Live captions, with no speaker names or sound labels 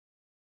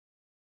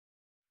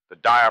The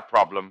Dire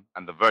Problem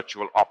and the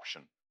Virtual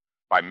Option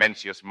by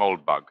Mencius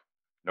Moldbug,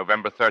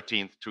 November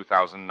 13th,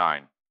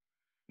 2009.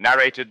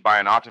 Narrated by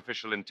an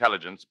artificial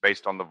intelligence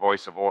based on the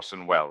voice of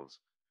Orson Welles.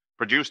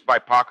 Produced by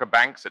Parker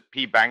Banks at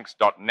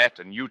pbanks.net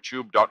and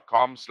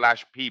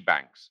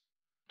youtube.com/pbanks.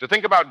 To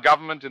think about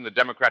government in the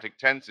democratic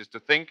tense is to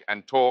think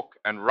and talk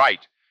and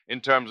write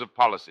in terms of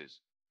policies.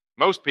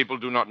 Most people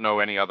do not know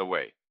any other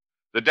way.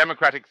 The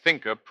democratic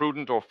thinker,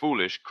 prudent or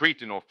foolish,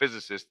 cretin or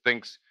physicist,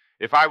 thinks,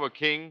 if I were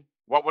king,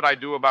 what would I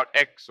do about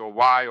X or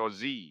Y or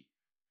Z?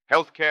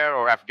 Healthcare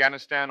or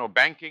Afghanistan or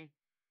banking?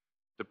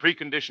 The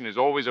precondition is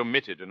always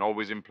omitted and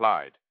always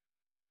implied.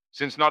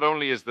 Since not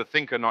only is the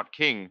thinker not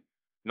king,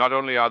 not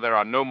only are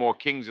there no more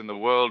kings in the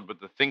world,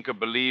 but the thinker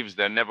believes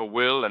there never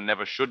will and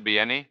never should be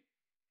any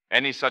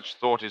such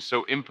thought is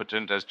so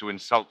impotent as to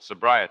insult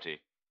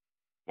sobriety.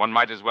 One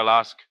might as well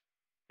ask,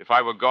 if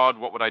I were God,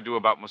 what would I do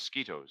about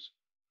mosquitoes?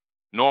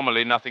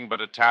 Normally, nothing but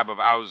a tab of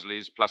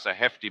Owsley's plus a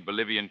hefty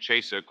Bolivian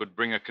chaser could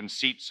bring a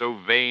conceit so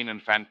vain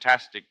and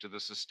fantastic to the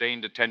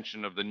sustained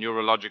attention of the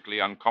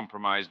neurologically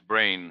uncompromised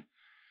brain.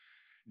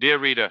 Dear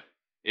reader,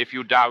 if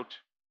you doubt,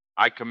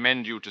 I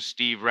commend you to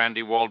Steve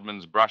Randy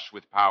Waldman's brush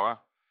with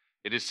power.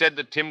 It is said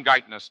that Tim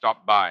Geithner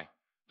stopped by.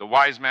 The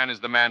wise man is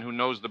the man who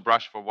knows the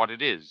brush for what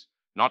it is,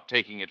 not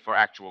taking it for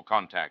actual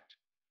contact.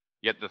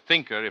 Yet the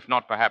thinker, if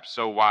not perhaps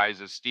so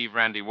wise as Steve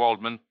Randy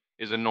Waldman,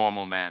 is a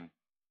normal man.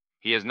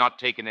 He has not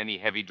taken any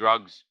heavy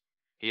drugs.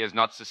 He has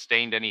not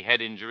sustained any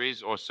head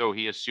injuries, or so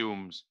he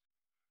assumes.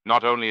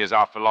 Not only is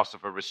our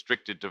philosopher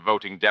restricted to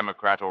voting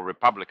Democrat or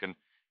Republican,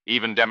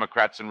 even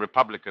Democrats and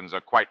Republicans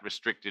are quite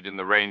restricted in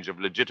the range of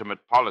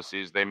legitimate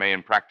policies they may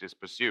in practice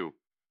pursue.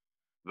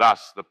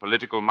 Thus, the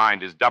political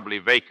mind is doubly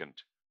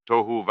vacant,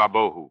 tohu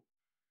vabohu.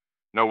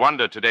 No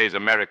wonder today's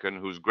American,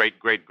 whose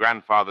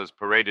great-great-grandfathers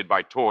paraded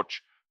by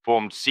torch,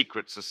 formed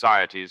secret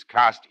societies,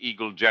 cast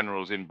eagle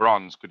generals in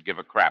bronze, could give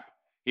a crap.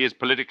 He is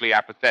politically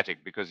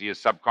apathetic because he is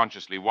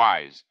subconsciously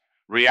wise.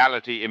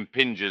 Reality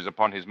impinges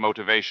upon his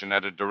motivation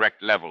at a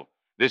direct level.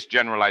 This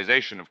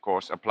generalization, of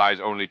course, applies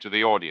only to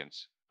the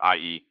audience,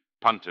 i.e.,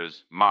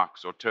 punters,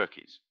 marks, or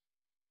turkeys.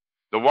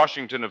 The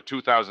Washington of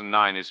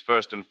 2009 is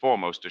first and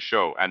foremost a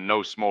show, and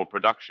no small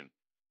production.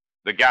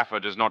 The gaffer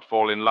does not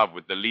fall in love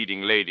with the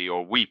leading lady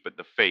or weep at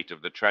the fate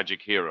of the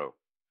tragic hero.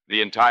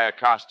 The entire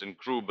cast and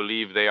crew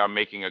believe they are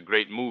making a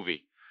great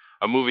movie,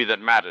 a movie that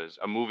matters,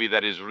 a movie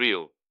that is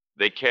real.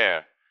 They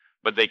care,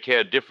 but they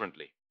care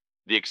differently.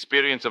 The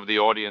experience of the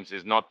audience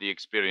is not the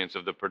experience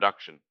of the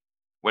production.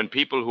 When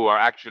people who are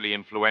actually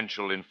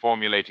influential in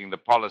formulating the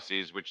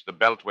policies which the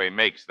Beltway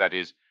makes, that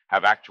is,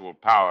 have actual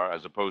power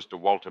as opposed to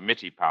Walter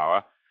Mitty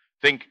power,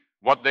 think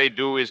what they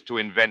do is to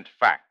invent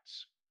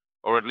facts,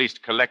 or at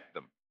least collect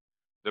them.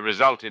 The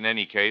result in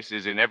any case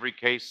is in every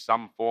case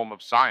some form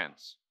of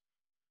science.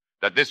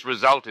 That this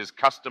result is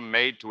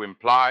custom-made to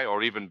imply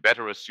or even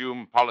better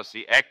assume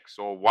policy X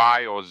or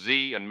Y or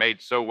Z and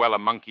made so well a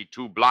monkey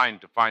too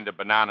blind to find a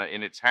banana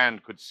in its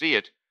hand could see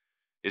it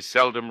is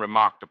seldom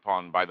remarked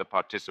upon by the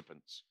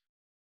participants.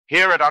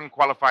 Here at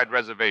Unqualified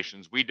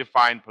Reservations, we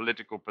define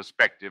political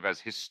perspective as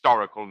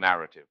historical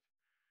narrative.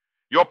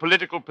 Your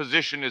political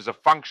position is a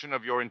function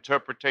of your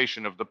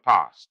interpretation of the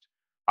past,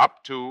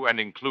 up to and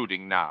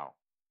including now.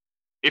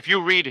 If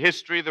you read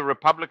history the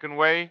Republican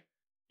way,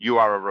 you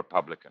are a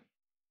Republican.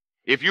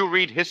 If you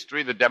read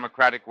history the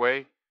Democratic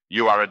way,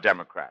 you are a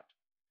Democrat.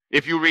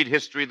 If you read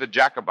history the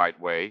Jacobite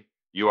way,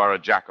 you are a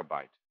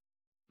Jacobite.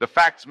 The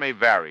facts may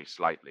vary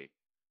slightly,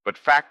 but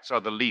facts are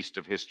the least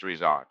of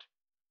history's art.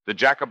 The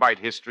Jacobite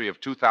history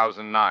of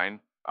 2009,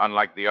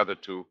 unlike the other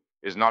two,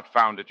 is not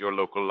found at your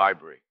local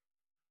library.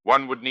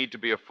 One would need to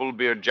be a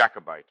full-beard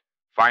Jacobite,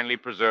 finely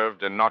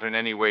preserved and not in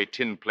any way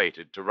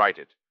tin-plated to write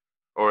it,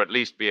 or at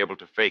least be able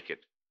to fake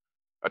it.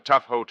 A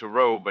tough hoe to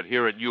row, but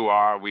here at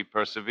UR we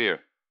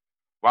persevere.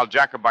 While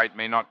Jacobite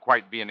may not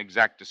quite be an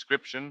exact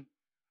description,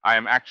 I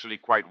am actually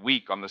quite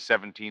weak on the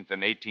 17th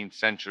and 18th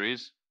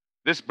centuries.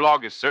 This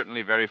blog is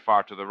certainly very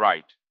far to the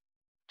right.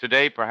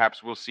 Today,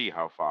 perhaps we'll see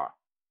how far.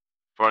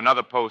 For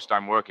another post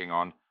I'm working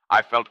on,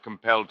 I felt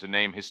compelled to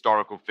name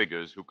historical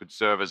figures who could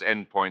serve as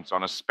endpoints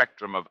on a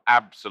spectrum of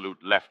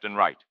absolute left and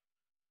right.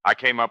 I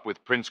came up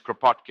with Prince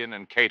Kropotkin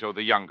and Cato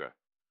the Younger.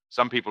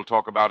 Some people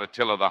talk about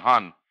Attila the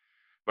Hun,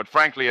 but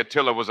frankly,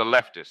 Attila was a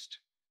leftist.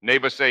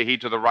 Neighbor say he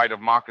to the right of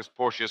Marcus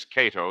Porcius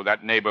Cato,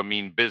 that neighbor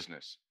mean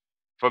business.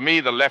 For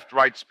me, the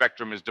left-right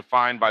spectrum is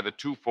defined by the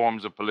two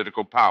forms of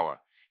political power,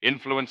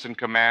 influence and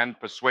command,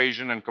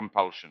 persuasion and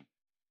compulsion.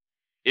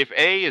 If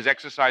A is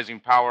exercising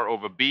power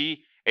over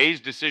B,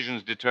 A's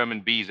decisions determine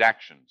B's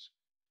actions.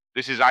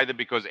 This is either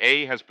because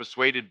A has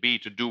persuaded B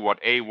to do what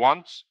A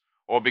wants,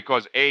 or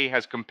because A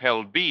has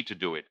compelled B to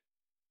do it.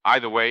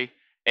 Either way,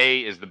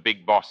 A is the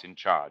big boss in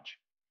charge.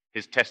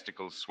 His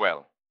testicles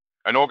swell.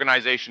 An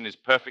organization is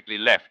perfectly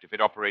left if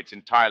it operates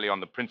entirely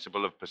on the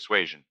principle of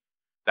persuasion.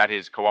 That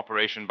is,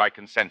 cooperation by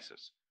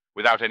consensus,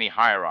 without any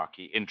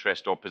hierarchy,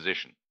 interest, or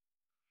position.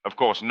 Of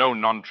course, no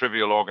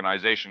non-trivial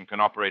organization can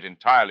operate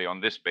entirely on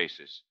this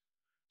basis.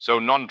 So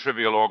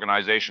non-trivial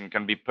organization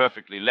can be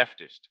perfectly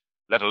leftist,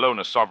 let alone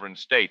a sovereign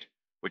state,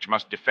 which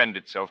must defend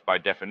itself by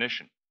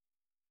definition.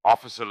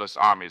 Officerless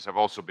armies have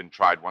also been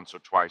tried once or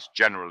twice,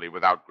 generally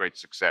without great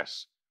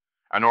success.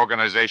 An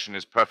organization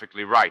is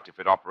perfectly right if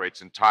it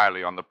operates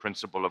entirely on the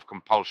principle of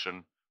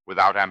compulsion,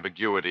 without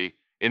ambiguity,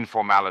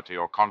 informality,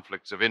 or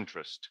conflicts of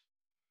interest.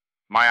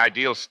 My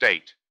ideal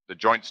state, the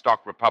joint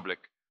stock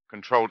republic,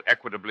 controlled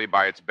equitably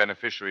by its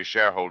beneficiary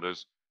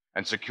shareholders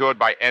and secured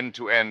by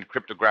end-to-end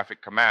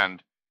cryptographic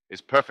command,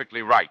 is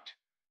perfectly right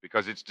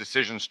because its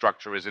decision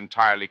structure is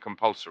entirely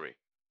compulsory.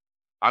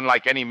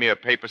 Unlike any mere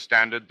paper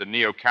standard, the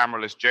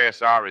neo-cameralist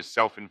JSR is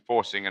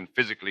self-enforcing and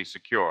physically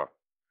secure.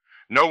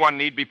 No one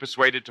need be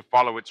persuaded to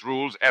follow its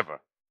rules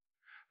ever.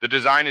 The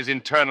design is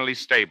internally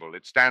stable.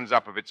 It stands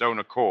up of its own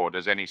accord,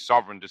 as any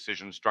sovereign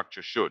decision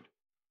structure should.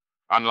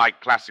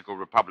 Unlike classical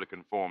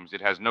republican forms,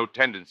 it has no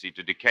tendency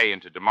to decay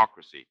into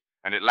democracy,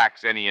 and it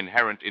lacks any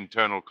inherent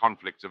internal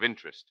conflicts of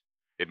interest.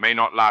 It may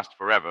not last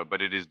forever,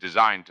 but it is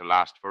designed to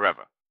last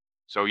forever.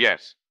 So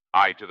yes,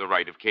 I to the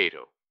right of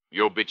Cato.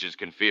 Yo bitches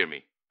can fear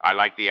me. I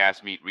like the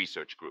ass meat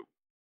research group.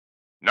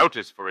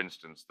 Notice, for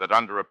instance, that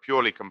under a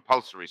purely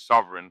compulsory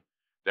sovereign,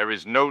 there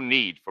is no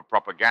need for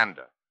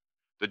propaganda.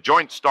 The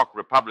joint stock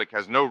republic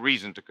has no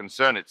reason to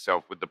concern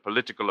itself with the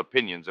political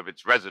opinions of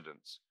its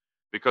residents,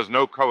 because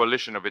no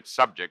coalition of its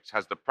subjects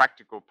has the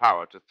practical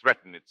power to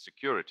threaten its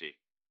security.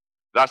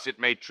 Thus it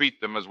may treat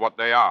them as what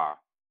they are,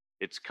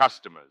 its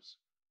customers.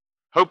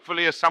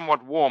 Hopefully a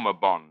somewhat warmer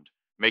bond,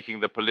 making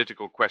the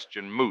political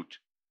question moot.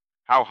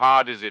 How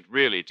hard is it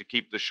really to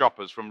keep the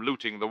shoppers from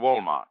looting the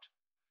Walmart?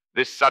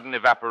 This sudden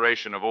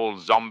evaporation of all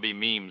zombie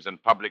memes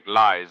and public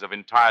lies, of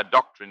entire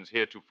doctrines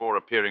heretofore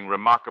appearing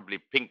remarkably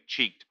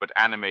pink-cheeked but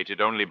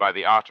animated only by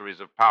the arteries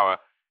of power,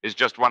 is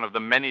just one of the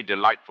many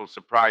delightful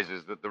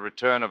surprises that the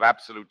return of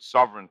absolute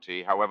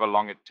sovereignty, however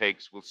long it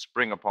takes, will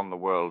spring upon the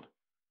world.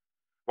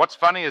 What's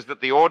funny is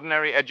that the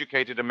ordinary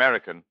educated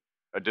American,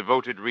 a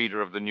devoted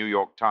reader of the New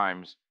York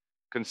Times,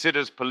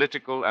 considers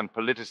political and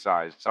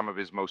politicized some of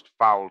his most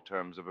foul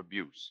terms of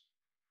abuse.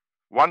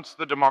 Once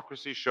the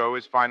democracy show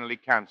is finally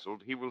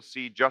canceled, he will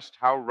see just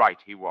how right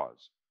he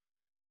was.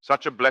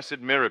 Such a blessed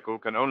miracle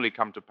can only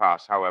come to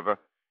pass, however,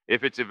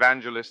 if its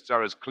evangelists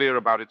are as clear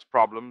about its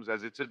problems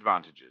as its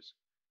advantages,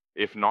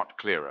 if not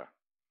clearer.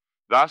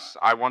 Thus,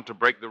 I want to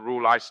break the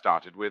rule I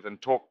started with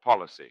and talk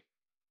policy.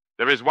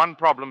 There is one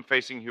problem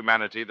facing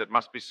humanity that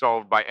must be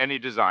solved by any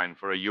design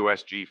for a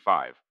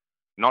USG-5,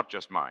 not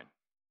just mine.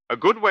 A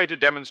good way to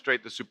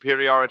demonstrate the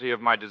superiority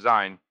of my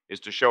design is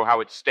to show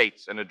how it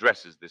states and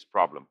addresses this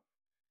problem.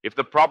 If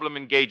the problem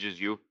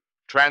engages you,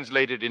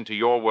 translate it into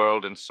your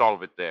world and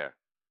solve it there.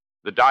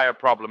 The dire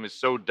problem is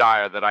so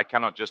dire that I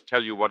cannot just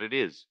tell you what it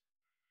is.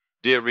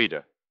 Dear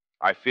reader,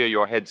 I fear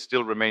your head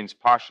still remains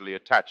partially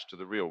attached to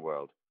the real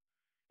world.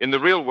 In the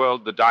real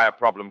world, the dire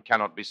problem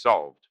cannot be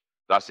solved.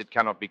 Thus, it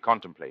cannot be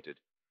contemplated.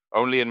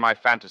 Only in my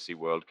fantasy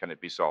world can it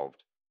be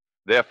solved.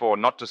 Therefore,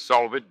 not to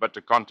solve it, but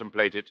to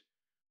contemplate it,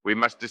 we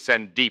must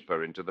descend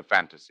deeper into the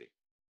fantasy.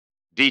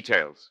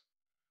 Details.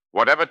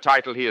 Whatever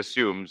title he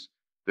assumes,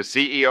 the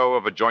CEO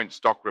of a joint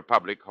stock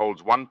republic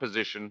holds one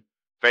position,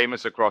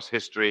 famous across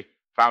history,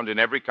 found in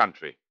every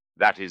country.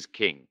 That is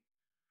king.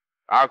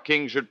 Our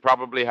king should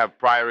probably have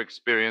prior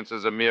experience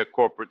as a mere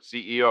corporate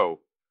CEO,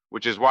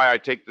 which is why I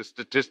take the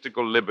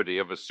statistical liberty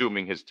of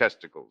assuming his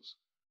testicles.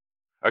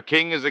 A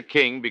king is a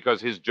king because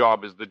his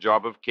job is the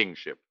job of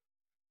kingship.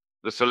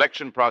 The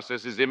selection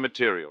process is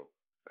immaterial.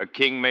 A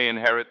king may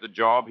inherit the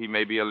job, he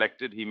may be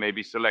elected, he may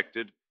be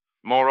selected.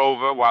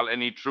 Moreover, while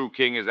any true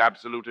king is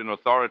absolute in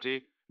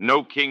authority,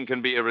 no king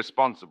can be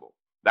irresponsible.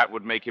 That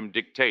would make him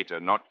dictator,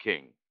 not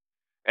king.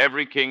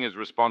 Every king is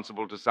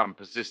responsible to some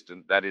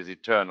persistent, that is,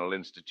 eternal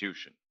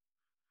institution.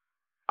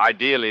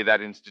 Ideally,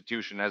 that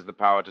institution has the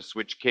power to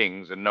switch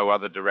kings and no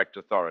other direct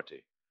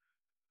authority.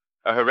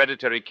 A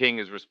hereditary king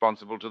is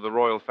responsible to the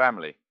royal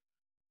family.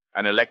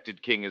 An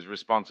elected king is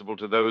responsible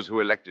to those who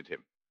elected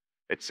him,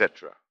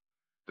 etc.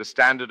 The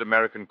standard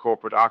American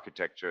corporate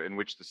architecture, in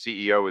which the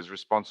CEO is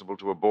responsible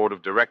to a board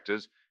of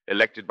directors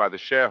elected by the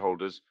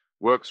shareholders,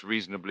 works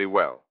reasonably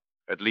well,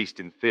 at least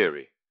in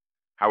theory.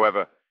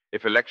 However,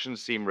 if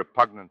elections seem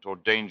repugnant or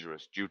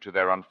dangerous due to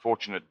their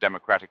unfortunate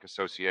democratic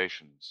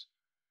associations,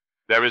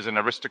 there is an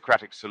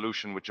aristocratic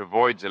solution which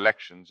avoids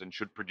elections and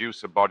should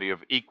produce a body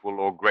of equal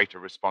or greater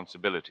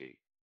responsibility.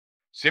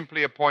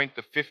 Simply appoint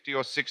the 50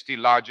 or 60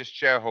 largest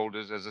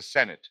shareholders as a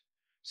Senate.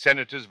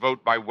 Senators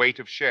vote by weight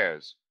of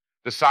shares.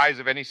 The size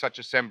of any such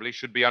assembly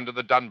should be under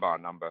the Dunbar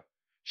number.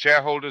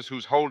 Shareholders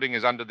whose holding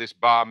is under this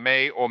bar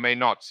may or may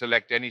not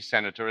select any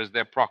senator as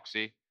their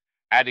proxy,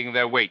 adding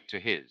their weight to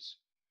his.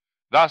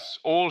 Thus,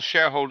 all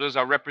shareholders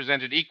are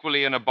represented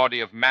equally in a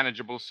body of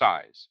manageable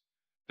size.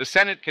 The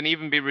Senate can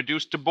even be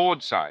reduced to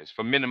board size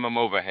for minimum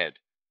overhead.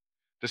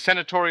 The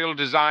senatorial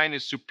design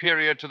is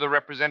superior to the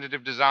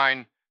representative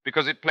design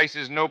because it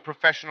places no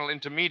professional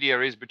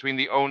intermediaries between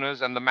the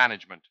owners and the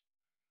management.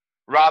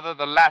 Rather,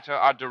 the latter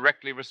are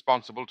directly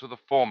responsible to the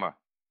former.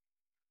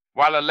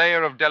 While a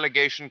layer of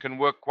delegation can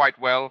work quite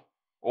well,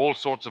 all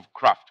sorts of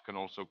cruft can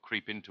also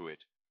creep into it.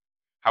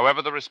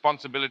 However the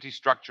responsibility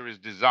structure is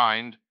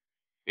designed,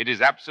 it is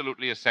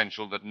absolutely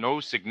essential that no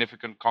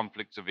significant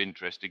conflicts of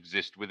interest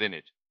exist within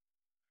it.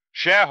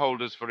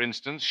 Shareholders, for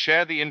instance,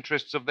 share the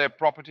interests of their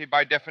property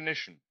by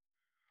definition.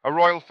 A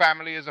royal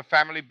family is a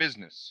family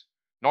business.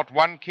 Not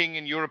one king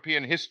in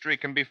European history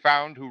can be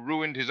found who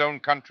ruined his own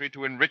country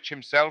to enrich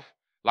himself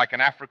like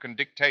an African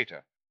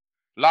dictator.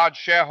 Large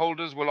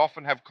shareholders will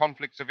often have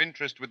conflicts of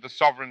interest with the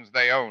sovereigns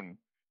they own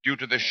due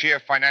to the sheer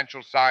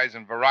financial size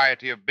and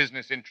variety of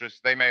business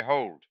interests they may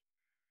hold.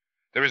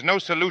 There is no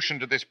solution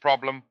to this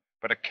problem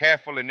but a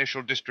careful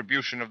initial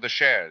distribution of the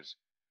shares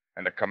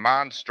and a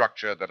command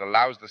structure that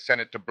allows the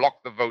Senate to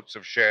block the votes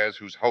of shares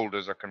whose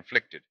holders are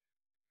conflicted.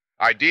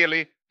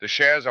 Ideally, the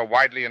shares are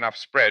widely enough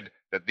spread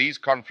that these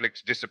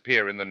conflicts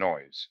disappear in the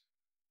noise.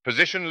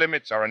 Position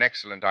limits are an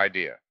excellent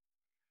idea.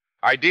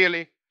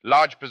 Ideally,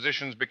 large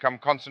positions become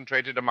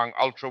concentrated among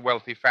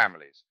ultra-wealthy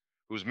families,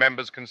 whose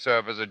members can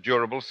serve as a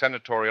durable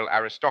senatorial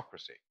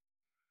aristocracy.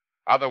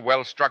 Other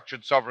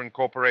well-structured sovereign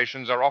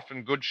corporations are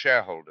often good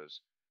shareholders,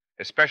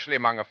 especially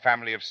among a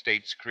family of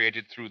states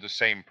created through the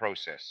same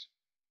process.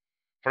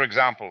 For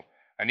example,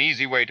 an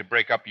easy way to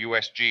break up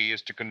USG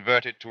is to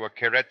convert it to a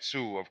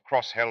keiretsu of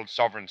cross-held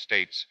sovereign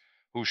states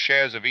whose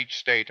shares of each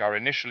state are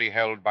initially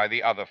held by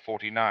the other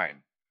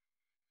 49.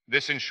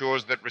 This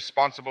ensures that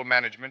responsible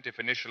management, if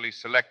initially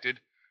selected,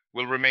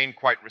 will remain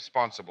quite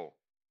responsible.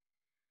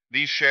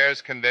 These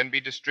shares can then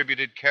be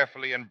distributed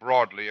carefully and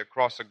broadly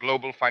across a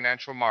global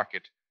financial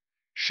market,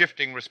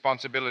 shifting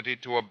responsibility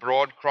to a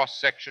broad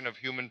cross-section of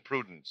human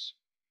prudence.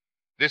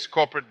 This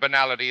corporate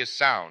banality is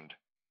sound,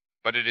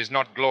 but it is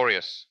not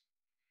glorious.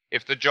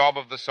 If the job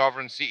of the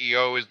sovereign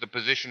CEO is the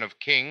position of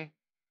king,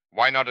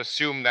 why not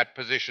assume that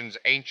position's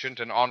ancient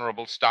and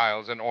honorable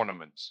styles and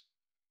ornaments?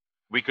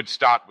 We could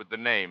start with the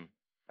name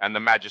and the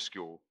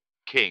majuscule,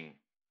 king.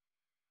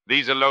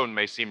 These alone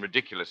may seem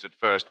ridiculous at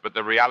first, but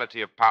the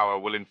reality of power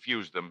will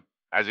infuse them,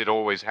 as it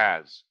always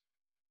has.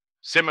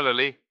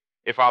 Similarly,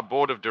 if our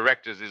board of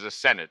directors is a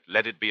senate,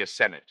 let it be a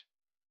senate.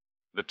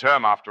 The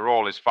term, after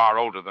all, is far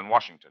older than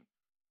Washington.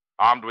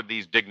 Armed with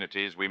these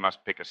dignities, we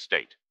must pick a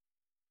state.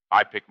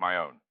 I pick my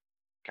own,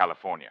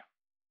 California.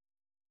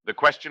 The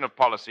question of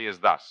policy is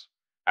thus: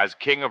 as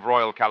King of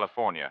Royal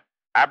California,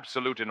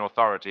 absolute in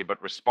authority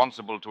but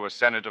responsible to a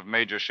Senate of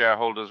major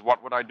shareholders,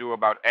 what would I do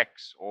about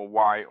X or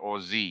Y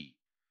or Z?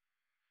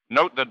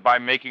 Note that by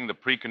making the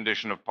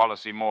precondition of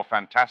policy more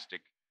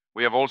fantastic,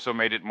 we have also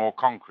made it more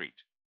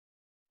concrete.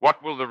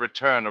 What will the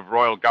return of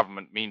royal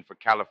government mean for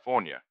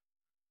California?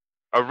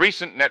 A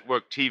recent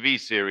network TV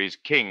series,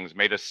 Kings,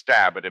 made a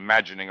stab at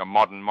imagining a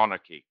modern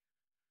monarchy.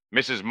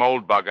 Mrs.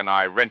 Moldbug and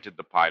I rented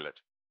the pilot.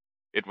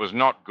 It was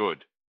not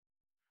good.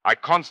 I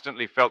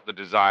constantly felt the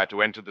desire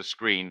to enter the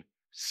screen,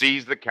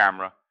 seize the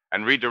camera,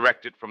 and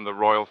redirect it from the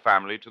royal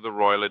family to the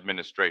royal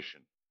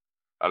administration.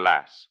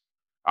 Alas,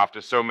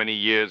 after so many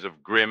years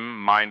of grim,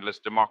 mindless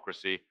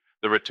democracy,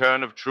 the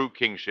return of true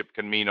kingship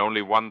can mean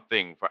only one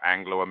thing for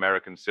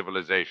Anglo-American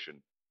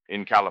civilization,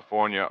 in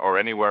California or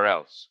anywhere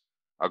else: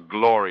 a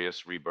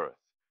glorious rebirth.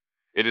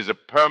 It is a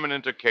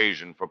permanent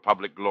occasion for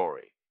public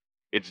glory.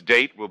 Its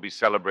date will be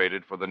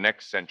celebrated for the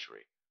next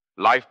century.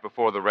 Life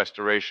before the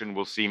Restoration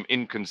will seem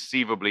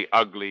inconceivably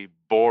ugly,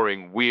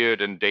 boring,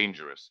 weird, and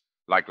dangerous,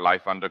 like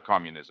life under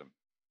communism.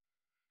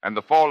 And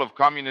the fall of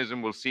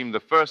communism will seem the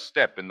first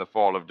step in the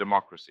fall of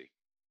democracy.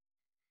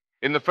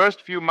 In the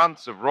first few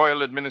months of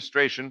royal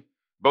administration,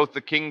 both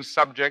the king's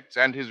subjects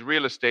and his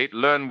real estate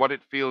learn what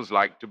it feels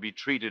like to be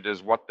treated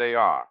as what they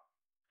are: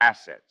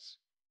 assets.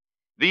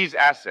 These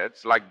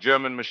assets, like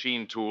German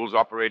machine tools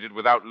operated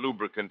without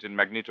lubricant in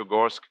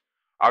Magnitogorsk,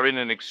 are in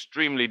an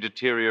extremely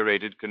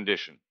deteriorated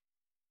condition.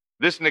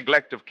 This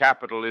neglect of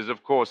capital is,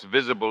 of course,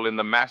 visible in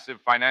the massive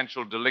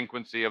financial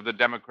delinquency of the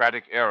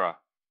democratic era.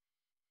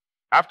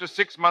 After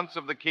 6 months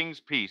of the king's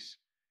peace,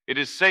 it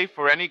is safe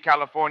for any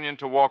Californian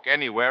to walk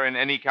anywhere in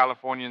any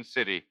Californian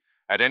city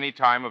at any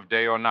time of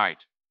day or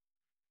night.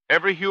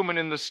 Every human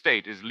in the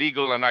state is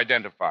legal and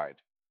identified.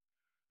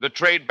 The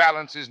trade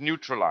balance is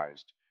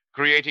neutralized,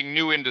 creating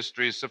new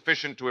industries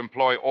sufficient to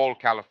employ all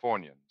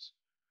Californians.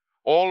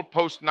 All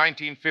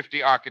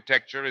post-1950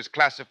 architecture is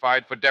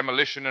classified for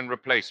demolition and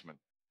replacement.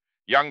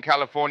 Young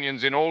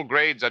Californians in all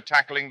grades are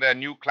tackling their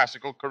new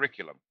classical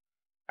curriculum,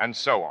 and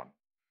so on.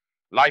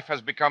 Life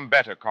has become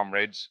better,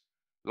 comrades.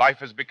 Life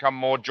has become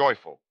more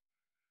joyful.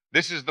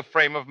 This is the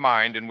frame of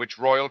mind in which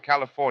Royal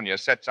California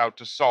sets out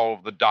to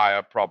solve the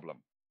dire problem.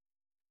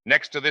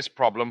 Next to this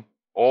problem,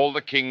 all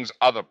the king's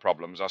other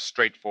problems are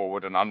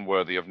straightforward and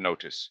unworthy of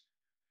notice.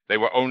 They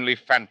were only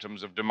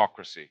phantoms of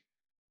democracy.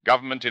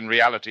 Government in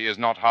reality is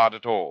not hard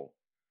at all.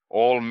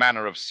 All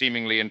manner of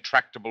seemingly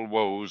intractable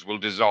woes will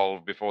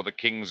dissolve before the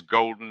king's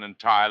golden and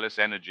tireless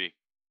energy.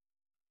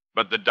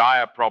 But the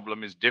dire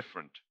problem is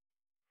different.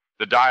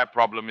 The dire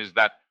problem is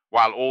that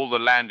while all the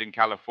land in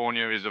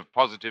California is of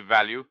positive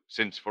value,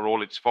 since for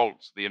all its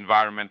faults the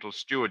environmental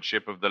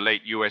stewardship of the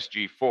late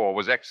USG-4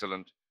 was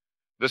excellent,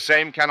 the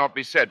same cannot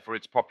be said for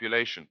its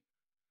population.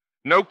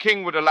 No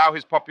king would allow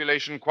his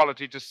population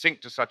quality to sink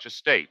to such a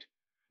state.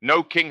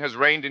 No king has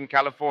reigned in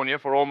California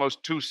for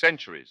almost 2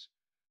 centuries.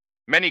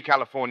 Many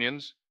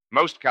Californians,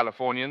 Most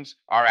Californians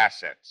are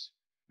assets.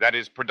 That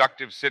is,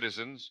 productive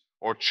citizens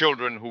or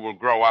children who will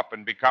grow up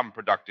and become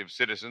productive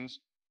citizens.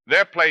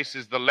 Their place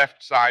is the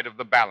left side of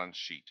the balance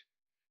sheet.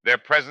 Their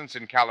presence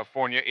in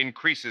California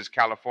increases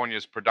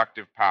California's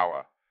productive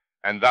power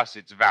and thus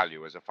its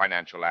value as a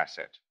financial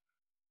asset.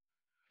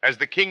 As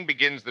the king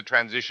begins the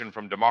transition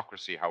from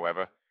democracy,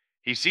 however,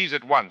 he sees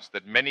at once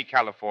that many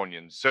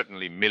Californians,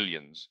 certainly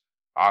millions,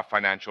 are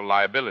financial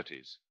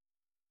liabilities.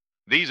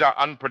 These are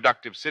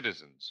unproductive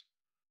citizens.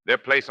 Their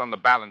place on the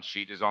balance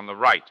sheet is on the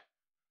right.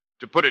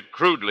 To put it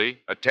crudely,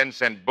 a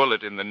 10-cent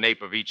bullet in the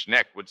nape of each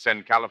neck would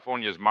send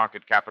California's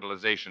market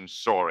capitalization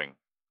soaring,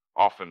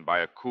 often by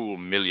a cool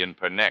million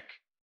per neck.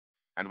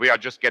 And we are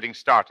just getting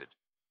started.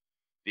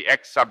 The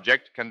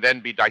ex-subject can then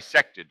be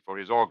dissected for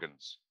his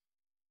organs.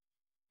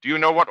 Do you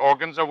know what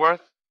organs are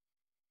worth?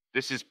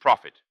 This is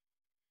profit.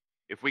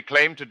 If we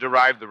claim to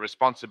derive the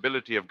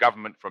responsibility of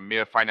government from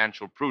mere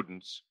financial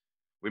prudence,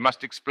 we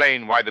must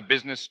explain why the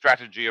business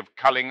strategy of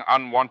culling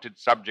unwanted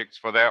subjects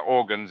for their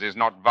organs is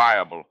not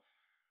viable.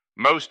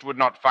 Most would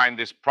not find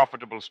this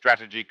profitable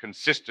strategy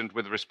consistent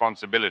with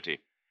responsibility.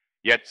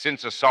 Yet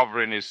since a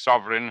sovereign is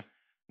sovereign,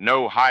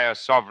 no higher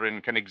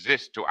sovereign can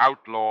exist to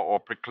outlaw or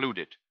preclude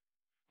it.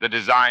 The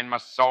design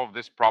must solve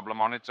this problem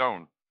on its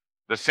own.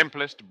 The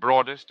simplest,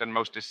 broadest, and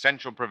most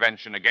essential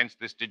prevention against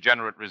this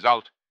degenerate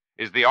result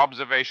is the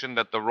observation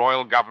that the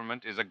royal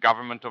government is a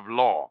government of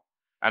law,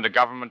 and a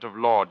government of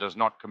law does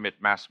not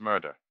commit mass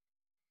murder.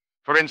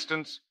 For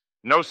instance,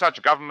 no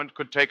such government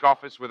could take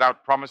office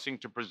without promising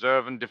to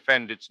preserve and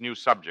defend its new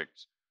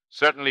subjects,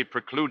 certainly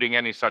precluding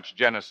any such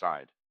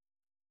genocide.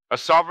 A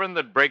sovereign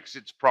that breaks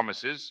its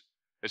promises,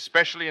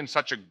 especially in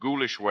such a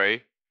ghoulish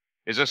way,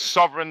 is a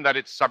sovereign that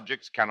its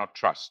subjects cannot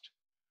trust.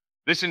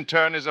 This, in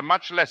turn, is a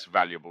much less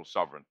valuable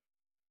sovereign.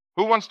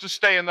 Who wants to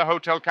stay in the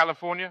Hotel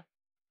California?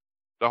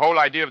 The whole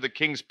idea of the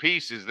King's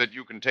Peace is that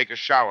you can take a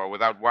shower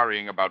without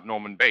worrying about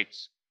Norman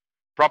Bates.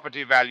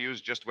 Property values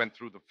just went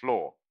through the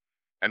floor.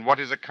 And what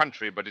is a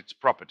country but its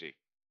property?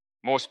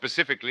 More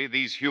specifically,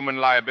 these human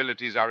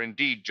liabilities are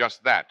indeed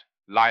just that,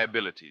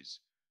 liabilities.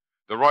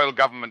 The royal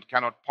government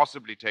cannot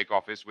possibly take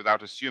office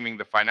without assuming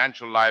the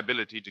financial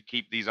liability to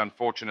keep these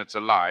unfortunates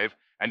alive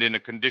and in a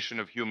condition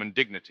of human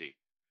dignity.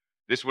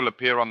 This will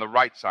appear on the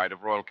right side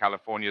of Royal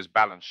California's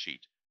balance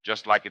sheet,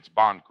 just like its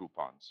bond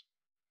coupons.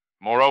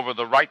 Moreover,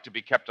 the right to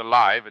be kept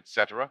alive,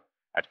 etc.,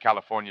 at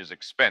California's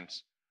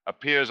expense,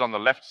 appears on the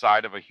left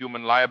side of a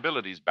human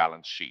liabilities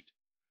balance sheet,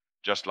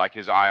 just like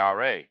his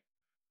IRA.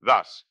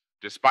 Thus,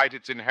 despite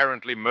its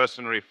inherently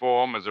mercenary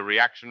form as a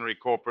reactionary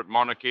corporate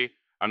monarchy,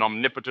 an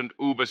omnipotent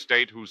uber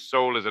state whose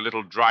soul is a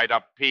little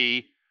dried-up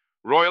pea,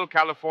 Royal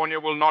California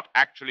will not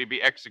actually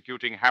be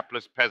executing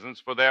hapless peasants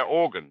for their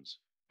organs.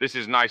 This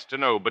is nice to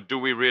know, but do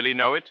we really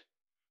know it?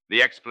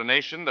 The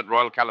explanation that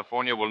Royal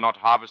California will not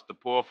harvest the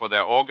poor for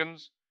their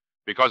organs,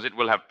 because it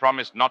will have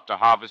promised not to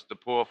harvest the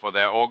poor for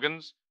their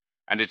organs,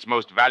 and its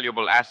most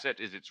valuable asset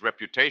is its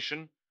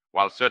reputation,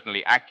 while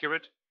certainly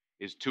accurate,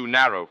 is too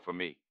narrow for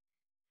me.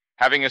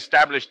 Having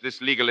established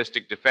this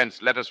legalistic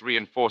defense, let us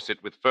reinforce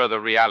it with further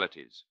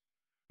realities.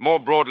 More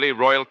broadly,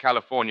 Royal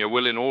California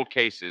will in all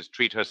cases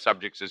treat her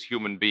subjects as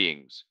human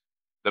beings.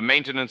 The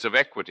maintenance of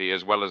equity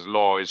as well as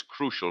law is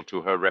crucial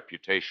to her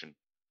reputation.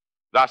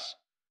 Thus,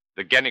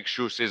 the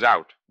Genixus is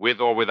out, with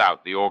or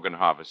without the organ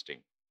harvesting.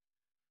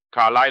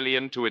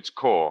 Carlylean to its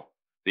core,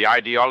 the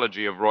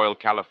ideology of Royal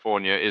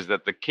California is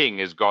that the king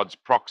is God's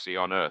proxy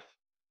on earth.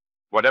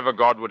 Whatever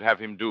God would have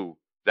him do,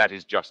 that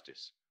is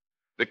justice.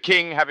 The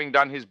king, having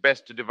done his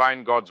best to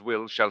divine God's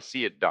will, shall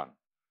see it done.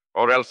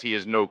 Or else he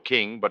is no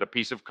king, but a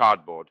piece of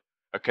cardboard,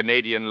 a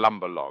Canadian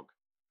lumber log.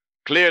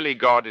 Clearly,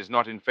 God is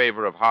not in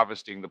favor of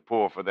harvesting the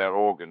poor for their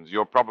organs.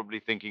 You're probably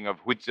thinking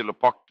of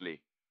Huitzilopochtli,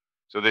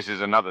 so this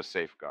is another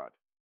safeguard.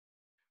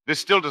 This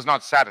still does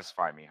not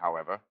satisfy me,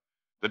 however.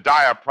 The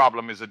dire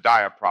problem is a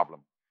dire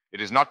problem.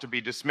 It is not to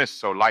be dismissed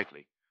so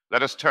lightly.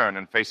 Let us turn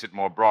and face it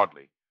more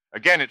broadly.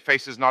 Again, it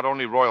faces not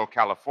only Royal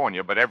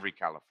California, but every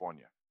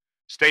California.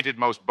 Stated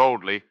most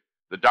boldly,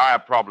 the dire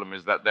problem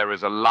is that there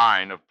is a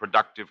line of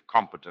productive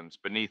competence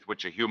beneath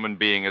which a human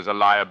being is a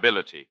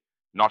liability,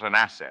 not an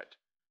asset,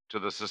 to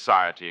the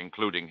society,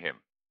 including him.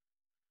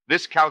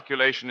 This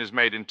calculation is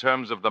made in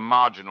terms of the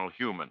marginal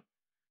human.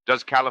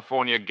 Does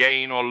California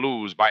gain or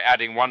lose by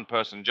adding one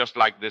person just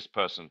like this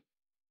person?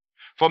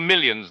 For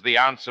millions, the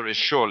answer is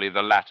surely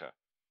the latter.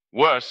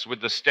 Worse,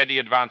 with the steady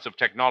advance of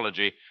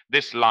technology,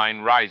 this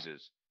line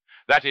rises.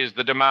 That is,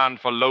 the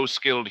demand for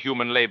low-skilled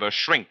human labor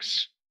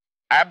shrinks.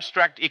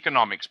 Abstract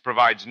economics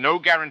provides no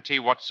guarantee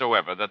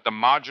whatsoever that the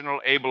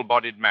marginal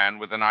able-bodied man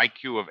with an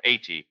IQ of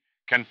 80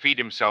 can feed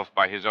himself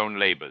by his own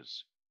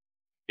labors.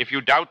 If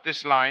you doubt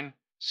this line,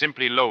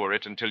 simply lower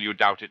it until you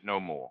doubt it no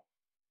more.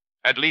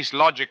 At least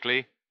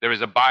logically, there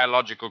is a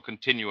biological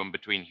continuum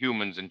between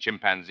humans and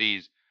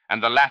chimpanzees,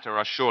 and the latter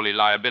are surely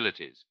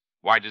liabilities.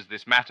 Why does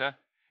this matter?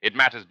 It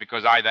matters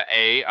because either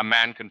A, a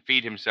man can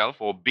feed himself,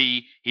 or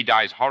B, he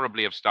dies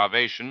horribly of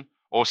starvation,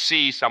 or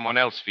C, someone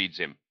else feeds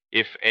him.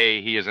 If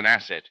A, he is an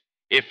asset.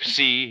 If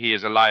C, he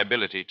is a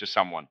liability to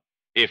someone.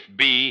 If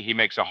B, he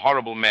makes a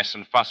horrible mess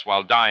and fuss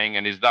while dying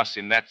and is thus,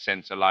 in that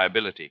sense, a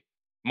liability.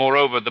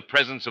 Moreover, the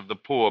presence of the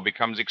poor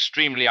becomes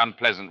extremely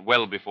unpleasant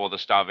well before the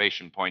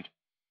starvation point.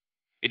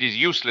 It is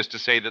useless to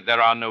say that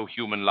there are no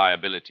human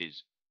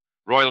liabilities.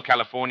 Royal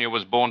California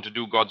was born to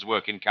do God's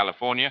work in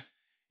California.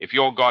 If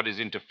your God is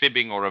into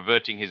fibbing or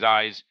averting his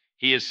eyes,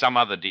 he is some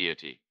other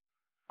deity.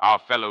 Our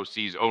fellow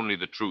sees only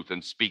the truth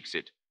and speaks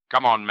it.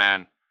 Come on,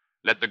 man.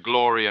 Let the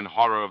glory and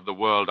horror of the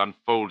world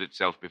unfold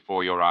itself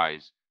before your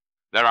eyes.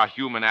 There are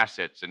human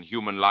assets and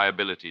human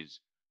liabilities.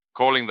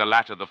 Calling the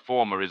latter the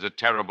former is a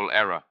terrible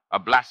error, a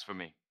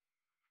blasphemy.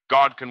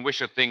 God can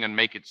wish a thing and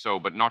make it so,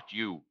 but not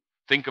you.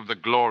 Think of the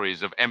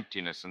glories of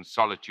emptiness and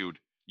solitude.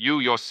 You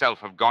yourself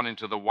have gone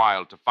into the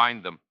wild to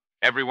find them.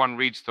 Everyone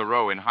reads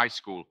Thoreau in high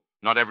school.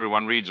 Not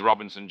everyone reads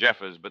Robinson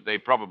Jeffers, but they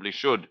probably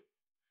should.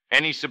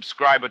 Any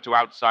subscriber to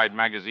Outside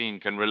Magazine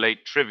can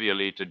relate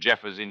trivially to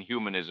Jeffers'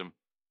 inhumanism.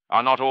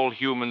 Are not all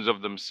humans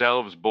of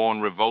themselves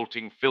born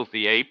revolting,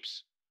 filthy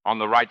apes on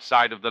the right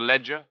side of the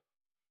ledger?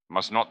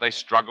 Must not they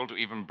struggle to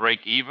even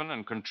break even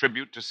and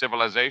contribute to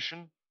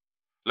civilization?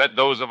 Let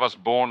those of us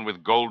born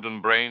with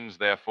golden brains,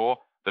 therefore,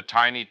 the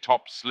tiny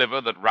top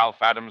sliver that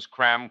Ralph Adams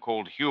Cram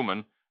called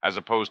human, as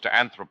opposed to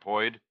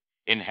anthropoid,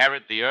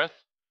 inherit the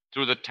earth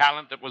through the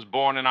talent that was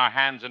born in our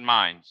hands and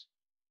minds.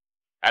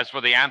 As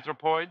for the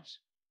anthropoids,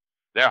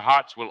 their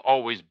hearts will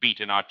always beat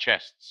in our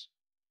chests.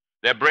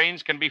 Their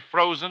brains can be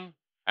frozen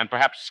and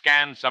perhaps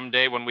scanned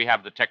someday when we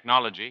have the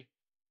technology.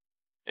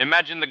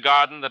 Imagine the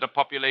garden that a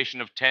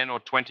population of 10 or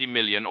 20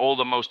 million, all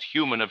the most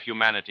human of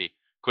humanity,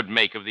 could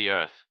make of the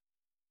earth.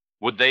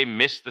 Would they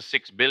miss the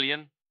 6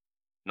 billion?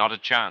 Not a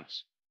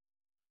chance.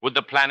 Would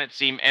the planet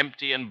seem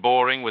empty and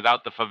boring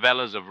without the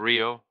favelas of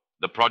Rio,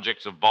 the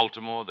projects of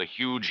Baltimore, the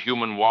huge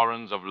human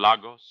warrens of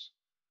Lagos?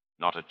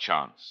 Not a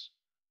chance.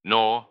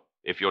 Nor,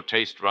 if your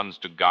taste runs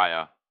to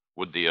Gaia,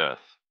 would the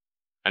earth.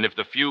 And if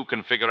the few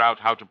can figure out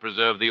how to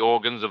preserve the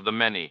organs of the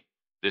many,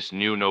 this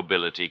new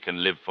nobility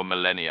can live for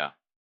millennia.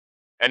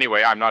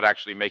 Anyway, I'm not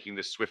actually making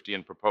this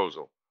Swiftian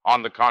proposal.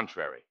 On the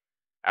contrary,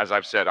 as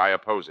I've said, I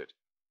oppose it.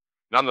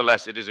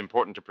 Nonetheless, it is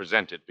important to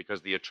present it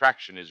because the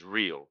attraction is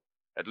real,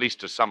 at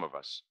least to some of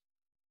us.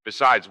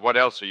 Besides, what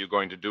else are you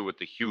going to do with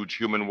the huge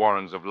human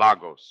warrens of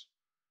Lagos?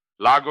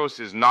 Lagos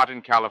is not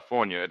in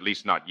California, at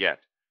least not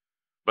yet.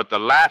 But the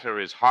latter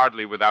is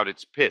hardly without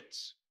its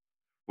pits.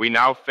 We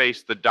now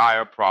face the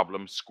dire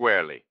problem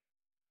squarely.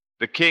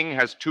 The king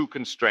has two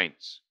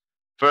constraints.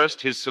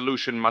 First, his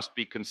solution must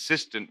be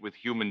consistent with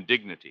human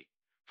dignity.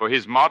 For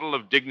his model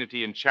of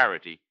dignity and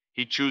charity,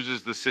 he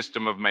chooses the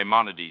system of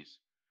Maimonides.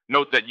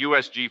 Note that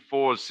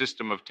USG4's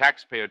system of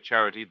taxpayer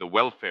charity, the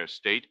welfare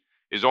state,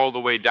 is all the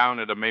way down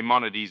at a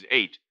Maimonides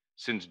 8,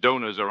 since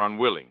donors are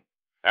unwilling.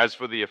 As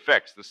for the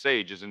effects, the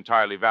sage is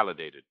entirely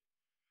validated.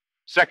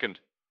 Second,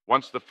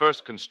 once the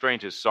first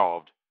constraint is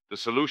solved, the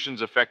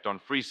solution's effect on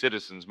free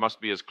citizens must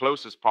be as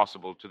close as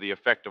possible to the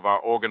effect of our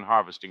organ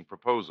harvesting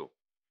proposal.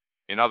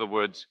 In other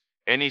words,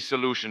 any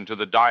solution to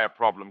the dire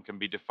problem can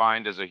be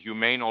defined as a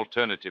humane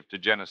alternative to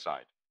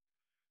genocide.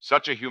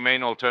 Such a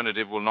humane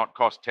alternative will not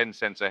cost 10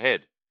 cents a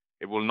head.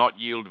 It will not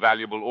yield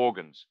valuable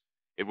organs.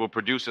 It will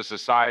produce a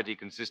society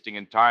consisting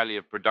entirely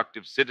of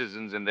productive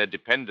citizens and their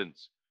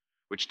dependents,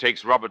 which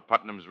takes Robert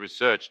Putnam's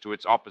research to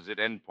its opposite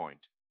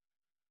endpoint.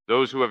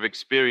 Those who have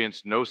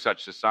experienced no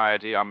such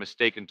society are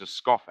mistaken to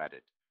scoff at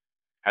it.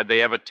 Had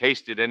they ever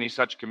tasted any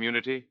such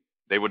community,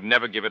 they would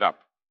never give it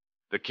up.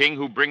 The king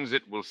who brings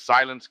it will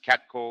silence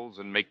catcalls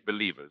and make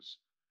believers.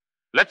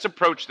 Let's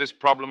approach this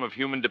problem of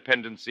human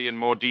dependency in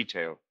more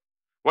detail.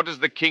 What does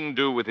the king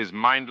do with his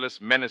mindless,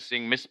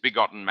 menacing,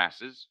 misbegotten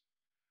masses?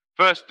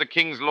 First, the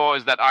king's law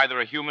is that either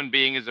a human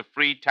being is a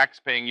free,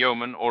 tax-paying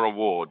yeoman or a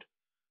ward.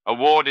 A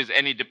ward is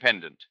any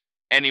dependent,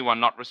 anyone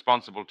not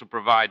responsible to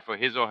provide for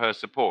his or her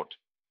support.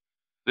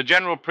 The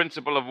general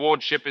principle of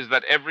wardship is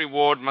that every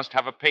ward must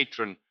have a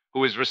patron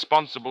who is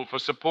responsible for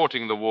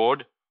supporting the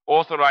ward,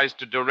 authorized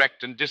to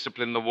direct and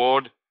discipline the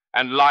ward,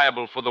 and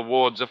liable for the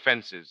ward's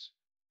offenses.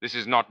 This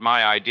is not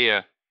my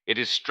idea. It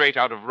is straight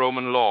out of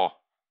Roman law.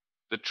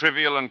 The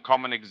trivial and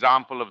common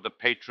example of the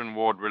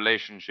patron-ward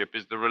relationship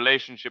is the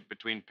relationship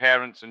between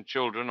parents and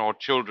children, or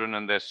children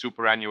and their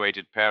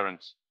superannuated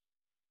parents.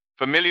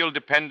 Familial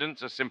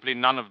dependents are simply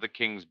none of the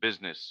king's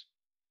business.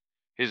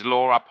 His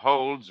law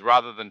upholds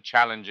rather than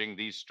challenging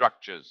these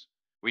structures.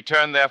 We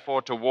turn,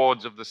 therefore, to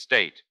wards of the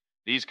state.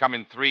 These come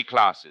in three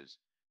classes: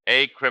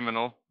 A,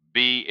 criminal;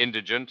 B,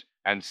 indigent;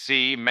 and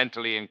C,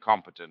 mentally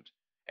incompetent.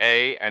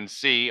 A and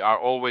C are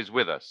always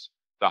with us.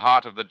 The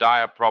heart of the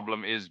dire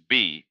problem is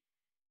B,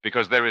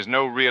 because there is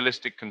no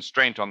realistic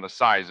constraint on the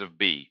size of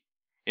B.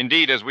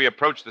 Indeed, as we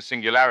approach the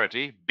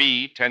singularity,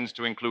 B tends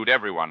to include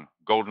everyone,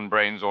 golden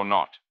brains or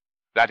not.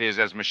 That is,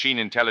 as machine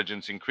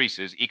intelligence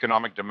increases,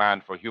 economic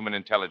demand for human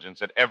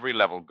intelligence at every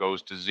level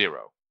goes to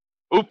zero.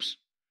 Oops!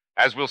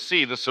 As we'll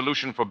see, the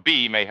solution for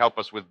B may help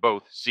us with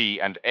both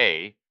C and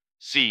A.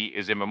 C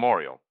is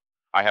immemorial.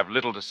 I have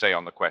little to say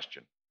on the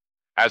question.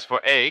 As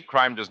for A,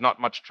 crime does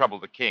not much trouble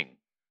the king,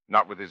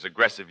 not with his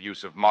aggressive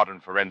use of modern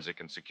forensic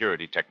and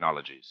security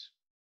technologies.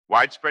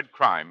 Widespread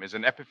crime is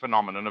an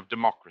epiphenomenon of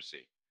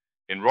democracy.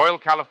 In Royal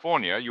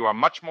California, you are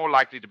much more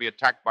likely to be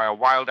attacked by a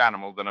wild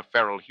animal than a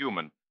feral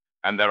human,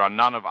 and there are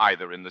none of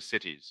either in the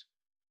cities.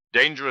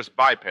 Dangerous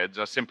bipeds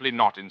are simply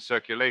not in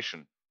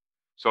circulation.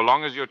 So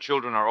long as your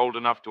children are old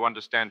enough to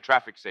understand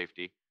traffic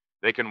safety,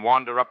 they can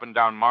wander up and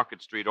down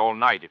Market Street all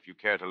night if you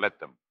care to let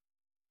them.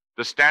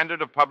 The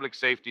standard of public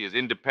safety is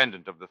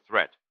independent of the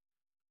threat.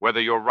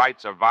 Whether your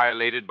rights are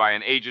violated by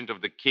an agent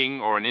of the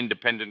king or an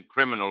independent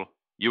criminal,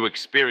 you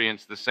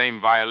experience the same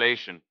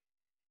violation.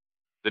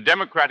 The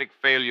democratic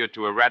failure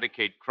to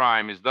eradicate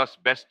crime is thus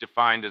best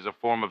defined as a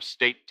form of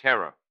state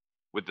terror,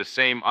 with the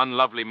same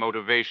unlovely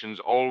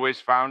motivations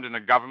always found in a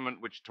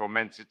government which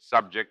torments its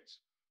subjects.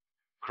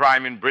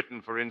 Crime in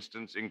Britain, for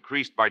instance,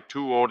 increased by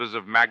 2 orders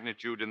of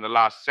magnitude in the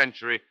last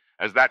century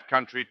as that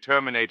country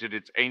terminated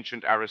its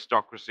ancient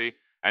aristocracy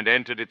and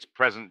entered its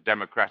present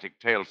democratic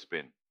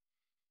tailspin.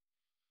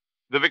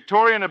 The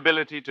Victorian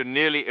ability to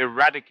nearly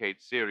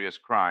eradicate serious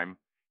crime,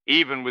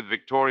 even with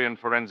Victorian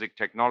forensic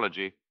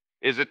technology,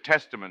 is a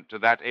testament to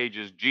that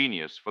age's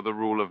genius for the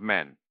rule of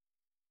men.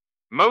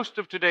 Most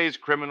of today's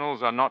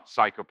criminals are not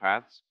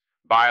psychopaths,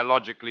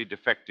 biologically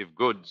defective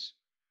goods.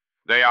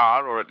 They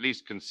are, or at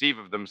least conceive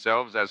of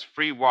themselves as,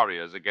 free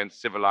warriors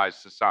against civilized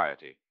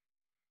society.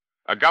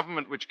 A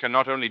government which can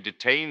not only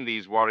detain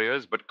these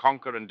warriors, but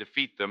conquer and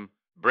defeat them,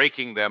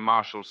 breaking their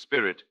martial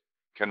spirit,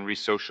 can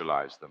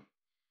resocialize them.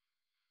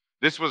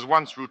 This was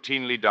once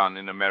routinely done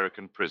in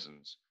American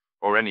prisons,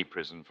 or any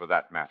prison for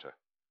that matter.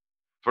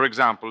 For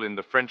example, in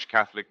the French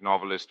Catholic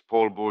novelist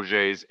Paul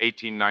Bourget's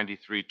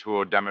 1893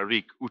 tour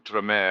d'Amérique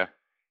outre-mer,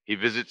 he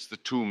visits the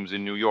tombs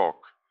in New York.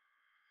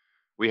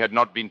 We had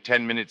not been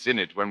 10 minutes in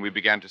it when we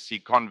began to see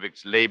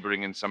convicts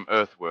laboring in some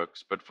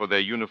earthworks, but for their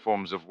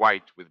uniforms of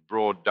white with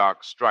broad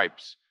dark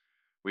stripes,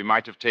 we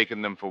might have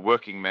taken them for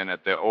working men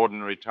at their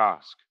ordinary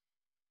task.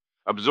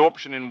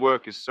 Absorption in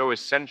work is so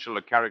essential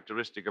a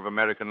characteristic of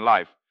American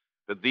life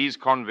that these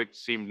convicts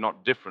seemed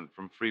not different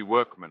from free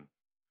workmen.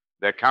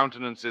 Their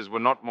countenances were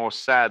not more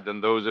sad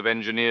than those of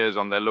engineers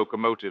on their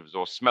locomotives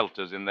or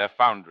smelters in their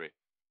foundry.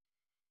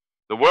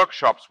 The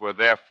workshops were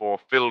therefore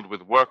filled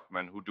with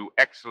workmen who do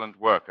excellent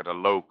work at a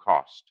low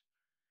cost.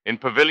 In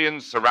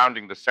pavilions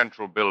surrounding the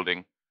central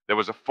building, there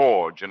was a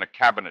forge and a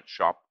cabinet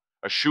shop,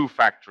 a shoe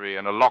factory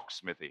and a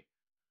locksmithy,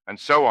 and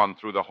so on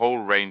through the whole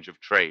range of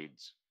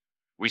trades.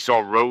 We saw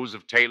rows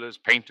of tailors,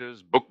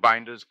 painters,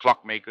 bookbinders,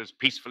 clockmakers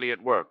peacefully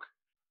at work.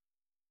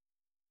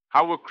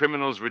 How were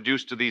criminals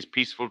reduced to these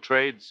peaceful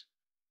trades?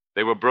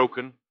 They were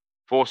broken,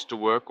 forced to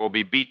work, or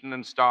be beaten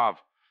and starve.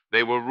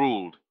 They were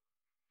ruled.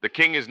 The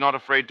king is not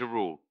afraid to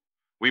rule.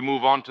 We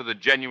move on to the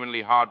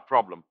genuinely hard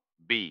problem,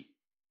 B.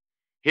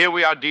 Here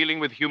we are dealing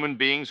with human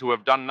beings who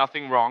have done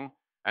nothing wrong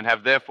and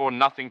have therefore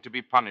nothing to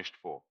be punished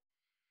for.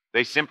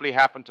 They simply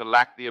happen to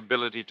lack the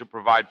ability to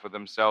provide for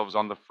themselves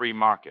on the free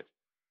market.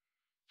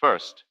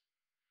 First,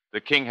 the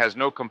king has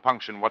no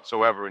compunction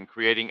whatsoever in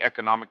creating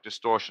economic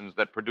distortions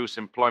that produce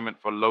employment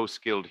for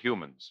low-skilled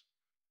humans.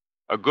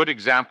 A good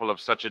example of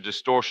such a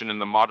distortion in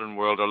the modern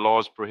world are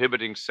laws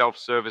prohibiting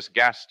self-service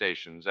gas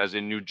stations, as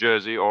in New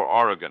Jersey or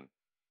Oregon.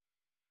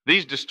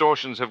 These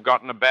distortions have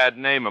gotten a bad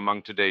name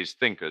among today's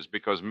thinkers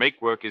because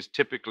make-work is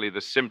typically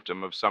the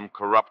symptom of some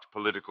corrupt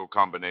political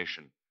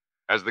combination.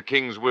 As the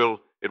king's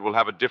will, it will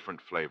have a different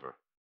flavor.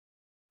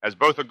 As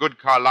both a good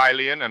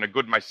Carlylean and a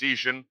good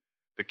Misesian,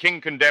 the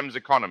king condemns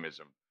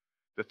economism,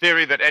 the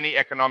theory that any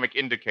economic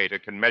indicator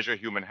can measure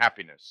human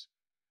happiness.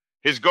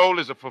 His goal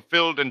is a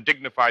fulfilled and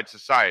dignified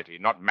society,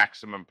 not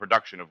maximum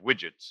production of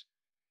widgets.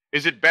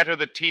 Is it better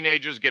that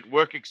teenagers get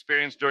work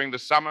experience during the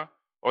summer,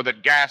 or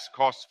that gas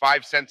costs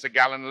 5 cents a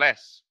gallon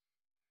less?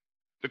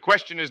 The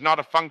question is not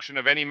a function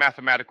of any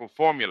mathematical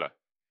formula.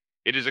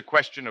 It is a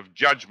question of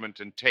judgment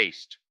and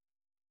taste.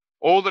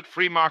 All that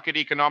free market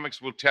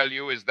economics will tell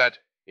you is that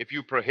if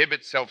you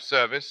prohibit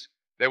self-service,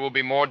 there will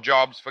be more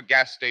jobs for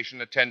gas station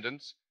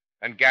attendants,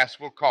 and gas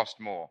will cost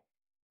more.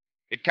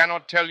 It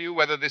cannot tell you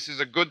whether this is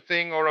a good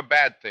thing or a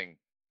bad thing.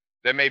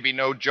 There may be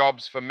no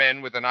jobs for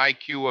men with an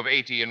IQ of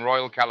 80 in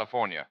Royal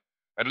California,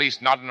 at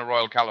least not in a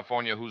Royal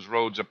California whose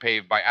roads are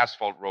paved by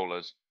asphalt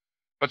rollers.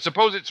 But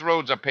suppose its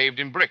roads are paved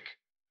in brick.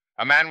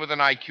 A man with an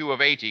IQ of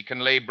 80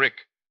 can lay brick,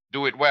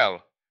 do it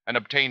well, and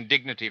obtain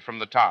dignity from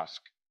the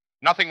task.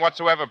 Nothing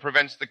whatsoever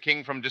prevents the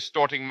king from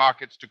distorting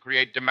markets to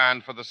create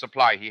demand for the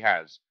supply he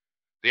has.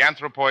 The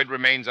anthropoid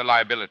remains a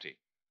liability.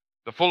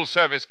 The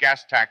full-service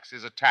gas tax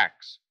is a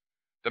tax.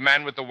 The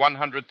man with the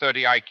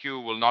 130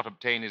 IQ will not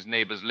obtain his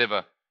neighbor's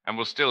liver and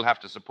will still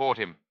have to support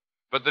him.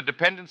 But the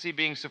dependency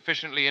being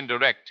sufficiently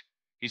indirect,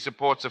 he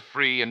supports a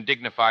free and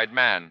dignified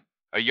man,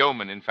 a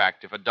yeoman, in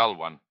fact, if a dull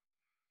one.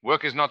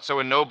 Work is not so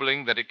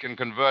ennobling that it can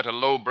convert a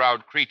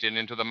low-browed cretin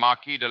into the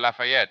Marquis de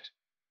Lafayette,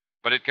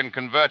 but it can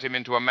convert him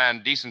into a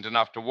man decent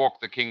enough to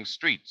walk the king's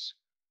streets.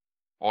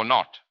 Or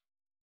not.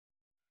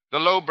 The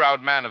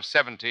low-browed man of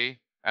 70,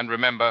 and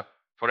remember,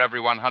 for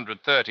every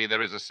 130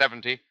 there is a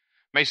 70,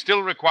 may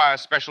still require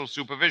special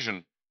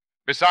supervision.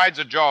 Besides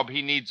a job,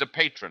 he needs a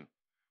patron.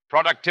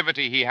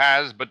 Productivity he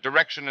has, but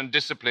direction and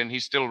discipline he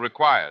still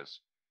requires.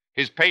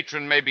 His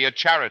patron may be a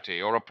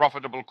charity or a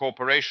profitable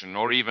corporation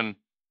or even,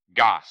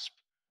 gasp,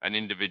 an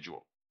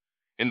individual.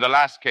 In the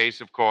last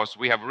case, of course,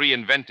 we have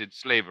reinvented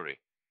slavery.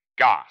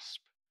 Gasp.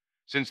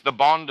 Since the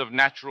bond of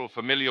natural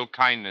familial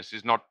kindness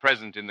is not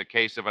present in the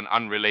case of an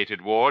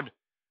unrelated ward,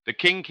 the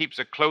king keeps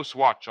a close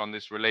watch on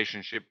this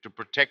relationship to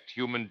protect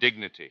human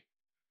dignity.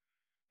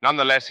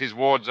 Nonetheless, his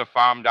wards are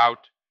farmed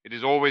out. It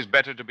is always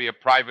better to be a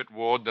private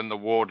ward than the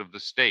ward of the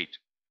state.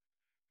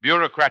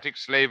 Bureaucratic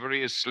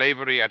slavery is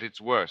slavery at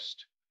its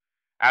worst.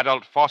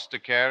 Adult foster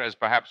care, as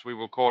perhaps we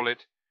will call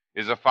it,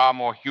 is a far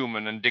more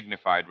human and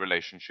dignified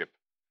relationship.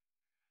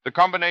 The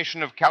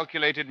combination of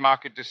calculated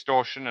market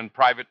distortion and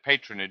private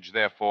patronage,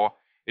 therefore,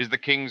 is the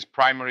king's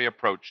primary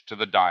approach to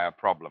the dire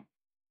problem.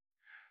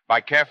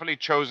 By carefully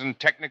chosen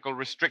technical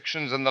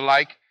restrictions and the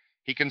like,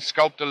 he can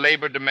sculpt a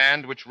labor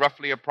demand which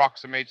roughly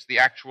approximates the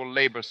actual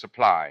labor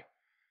supply.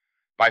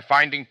 By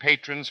finding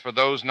patrons for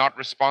those not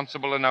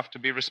responsible enough to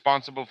be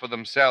responsible for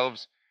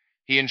themselves,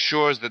 he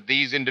ensures that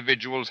these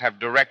individuals have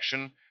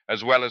direction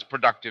as well as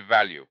productive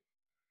value.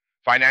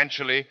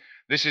 Financially,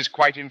 this is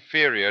quite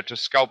inferior to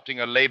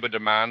sculpting a labor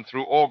demand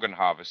through organ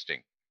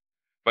harvesting.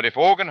 But if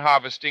organ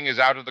harvesting is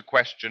out of the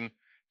question,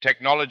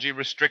 technology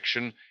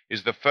restriction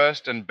is the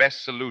first and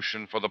best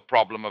solution for the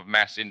problem of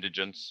mass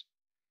indigence.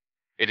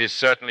 It is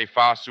certainly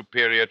far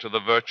superior to the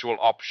virtual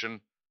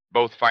option,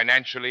 both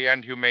financially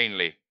and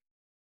humanely.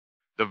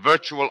 The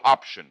virtual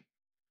option.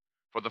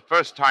 For the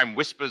first time,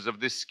 whispers of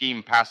this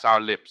scheme pass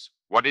our lips.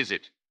 What is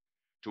it?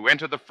 To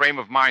enter the frame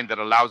of mind that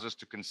allows us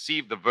to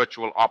conceive the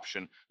virtual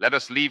option, let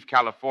us leave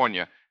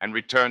California and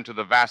return to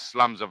the vast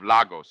slums of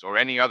Lagos or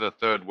any other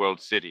third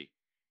world city.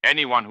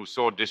 Anyone who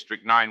saw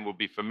District 9 will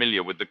be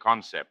familiar with the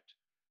concept.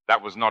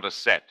 That was not a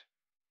set.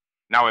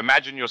 Now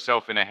imagine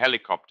yourself in a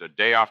helicopter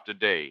day after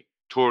day,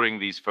 touring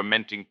these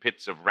fermenting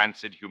pits of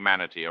rancid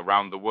humanity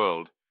around the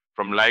world,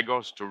 from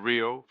Lagos to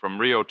Rio, from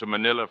Rio to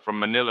Manila, from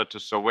Manila to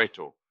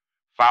Soweto.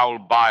 Foul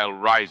bile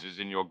rises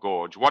in your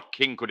gorge. What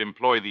king could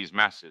employ these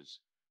masses?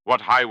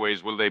 What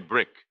highways will they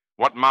brick?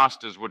 What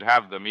masters would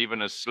have them,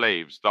 even as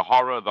slaves? The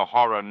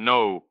horror,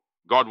 no.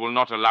 God will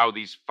not allow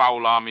these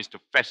foul armies to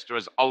fester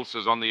as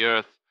ulcers on the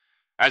earth.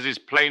 As is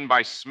plain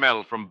by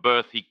smell from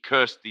birth, he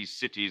cursed these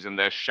cities and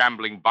their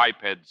shambling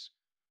bipeds.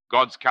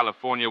 God's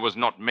California was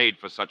not made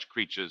for such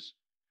creatures.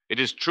 It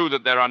is true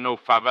that there are no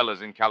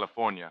favelas in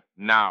California,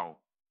 now.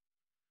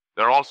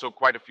 There are also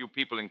quite a few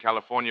people in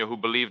California who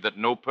believe that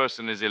no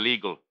person is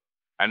illegal,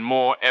 and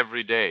more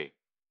every day.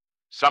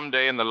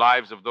 Someday in the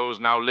lives of those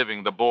now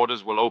living, the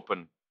borders will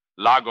open.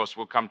 Lagos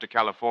will come to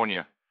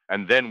California,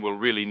 and then we'll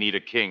really need a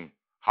king.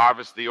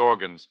 Harvest the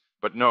organs.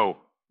 But no,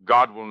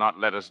 God will not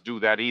let us do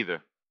that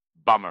either.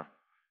 Bummer.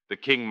 The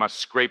king must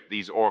scrape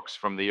these orcs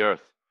from the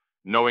earth.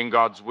 Knowing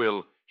God's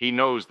will, he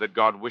knows that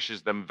God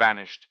wishes them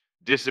vanished,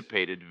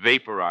 dissipated,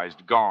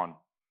 vaporized, gone.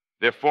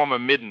 Their former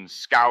middens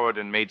scoured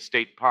and made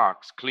state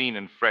parks, clean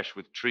and fresh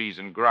with trees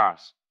and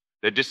grass.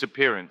 Their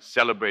disappearance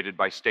celebrated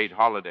by state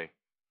holiday.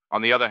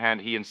 On the other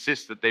hand, he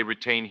insists that they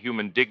retain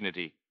human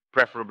dignity,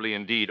 preferably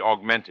indeed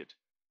augment it.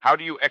 How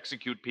do you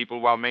execute people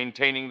while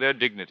maintaining their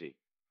dignity?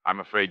 I'm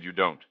afraid you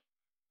don't.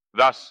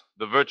 Thus,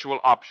 the virtual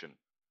option,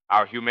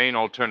 our humane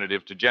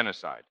alternative to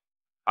genocide.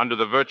 Under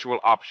the virtual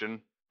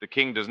option, the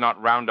king does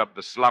not round up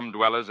the slum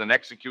dwellers and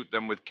execute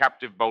them with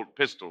captive bolt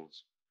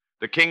pistols.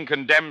 The king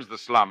condemns the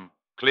slum,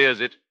 clears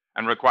it,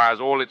 and requires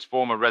all its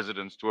former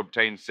residents to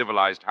obtain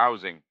civilized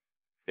housing.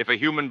 If a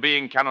human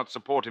being cannot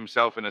support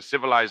himself in a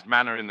civilized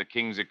manner in the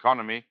king's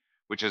economy,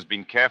 which has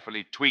been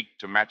carefully tweaked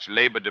to match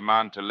labor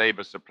demand to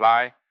labor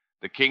supply,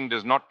 the king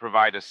does not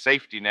provide a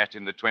safety net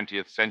in the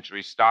 20th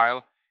century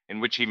style in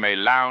which he may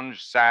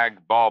lounge,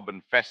 sag, bob,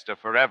 and fester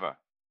forever.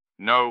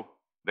 No,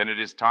 then it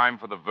is time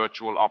for the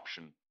virtual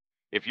option.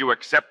 If you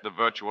accept the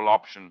virtual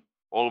option,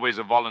 always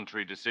a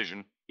voluntary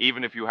decision,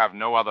 even if you have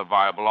no other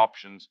viable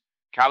options,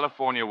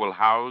 California will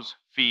house,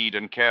 feed,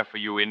 and care for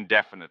you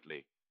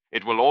indefinitely.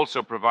 It will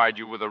also provide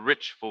you with a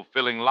rich,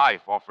 fulfilling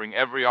life, offering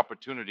every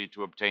opportunity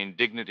to obtain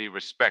dignity,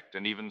 respect,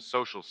 and even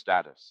social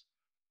status.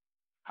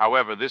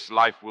 However, this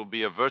life will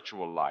be a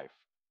virtual life.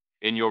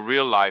 In your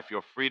real life,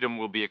 your freedom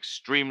will be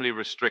extremely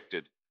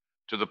restricted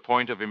to the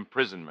point of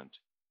imprisonment.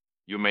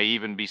 You may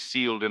even be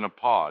sealed in a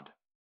pod.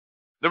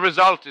 The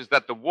result is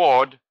that the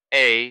ward,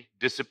 A,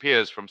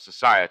 disappears from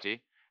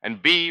society,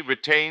 and B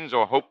retains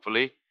or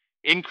hopefully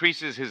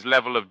increases his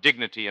level of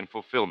dignity and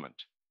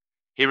fulfillment.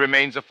 He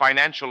remains a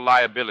financial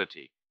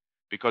liability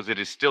because it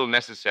is still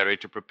necessary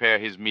to prepare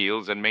his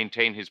meals and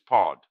maintain his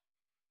pod.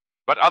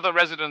 But other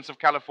residents of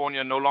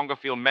California no longer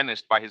feel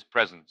menaced by his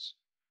presence,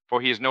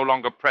 for he is no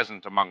longer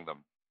present among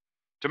them.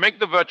 To make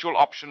the virtual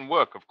option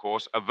work, of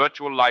course, a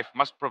virtual life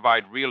must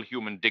provide real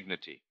human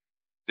dignity.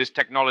 This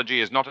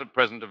technology is not at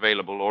present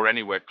available or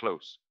anywhere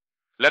close.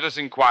 Let us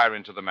inquire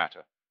into the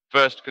matter.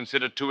 First,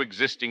 consider two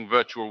existing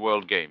virtual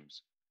world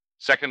games,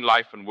 Second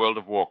Life and World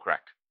of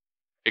Warcraft.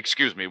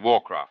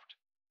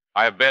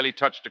 I have barely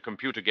touched a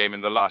computer game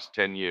in the last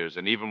 10 years,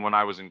 and even when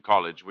I was in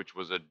college, which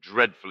was a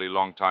dreadfully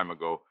long time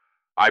ago,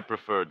 I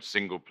preferred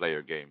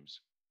single-player games.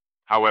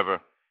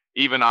 However,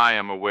 Even I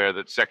am aware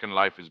that Second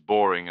Life is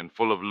boring and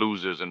full of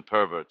losers and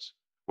perverts,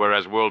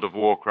 whereas World of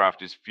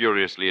Warcraft is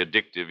furiously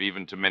addictive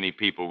even to many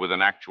people with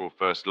an actual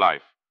first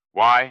life.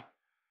 Why?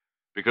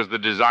 Because the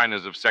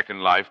designers of Second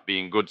Life,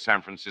 being good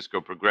San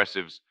Francisco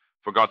progressives,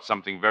 forgot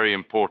something very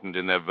important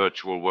in their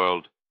virtual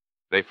world.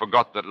 They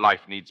forgot that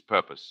life needs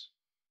purpose.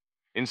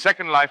 In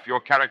Second Life, your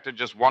character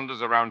just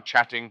wanders around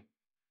chatting,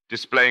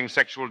 displaying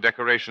sexual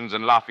decorations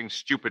and laughing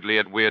stupidly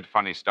at weird,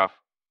 funny stuff.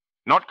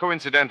 Not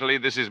coincidentally,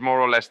 this is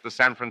more or less the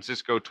San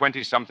Francisco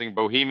 20-something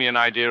bohemian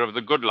idea of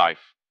the good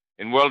life.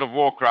 In World of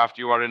Warcraft,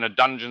 you are in a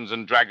Dungeons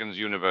and Dragons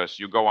universe.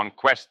 You go on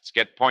quests,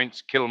 get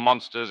points, kill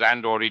monsters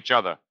and/or each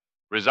other.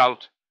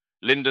 Result,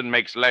 Linden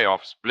makes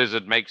layoffs,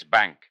 Blizzard makes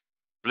bank.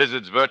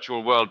 Blizzard's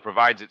virtual world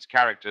provides its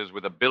characters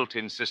with a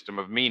built-in system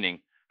of meaning,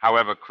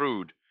 however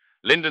crude.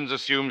 Linden's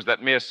assumes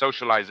that mere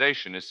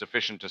socialization is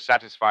sufficient to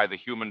satisfy the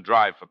human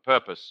drive for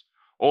purpose.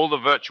 All the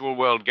virtual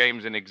world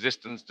games in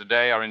existence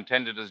today are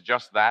intended as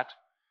just that,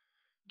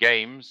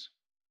 games,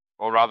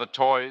 or rather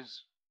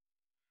toys.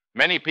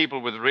 Many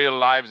people with real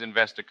lives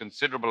invest a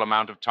considerable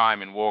amount of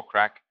time in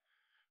Warcraft,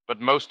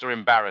 but most are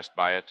embarrassed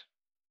by it.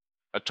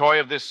 A toy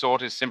of this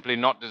sort is simply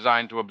not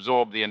designed to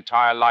absorb the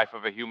entire life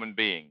of a human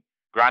being,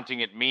 granting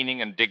it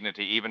meaning and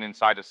dignity even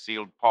inside a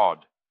sealed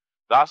pod.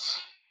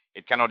 Thus,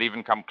 it cannot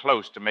even come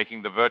close to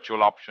making the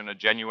virtual option a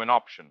genuine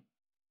option.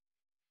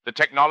 The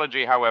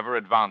technology, however,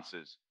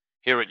 advances.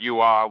 Here at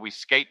UR, we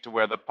skate to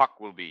where the puck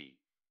will be.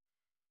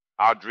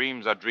 Our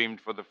dreams are dreamed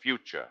for the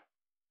future,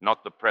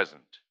 not the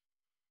present.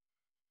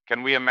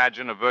 Can we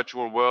imagine a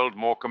virtual world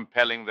more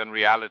compelling than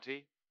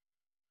reality?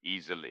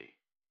 Easily.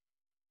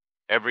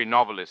 Every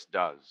novelist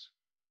does.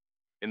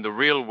 In the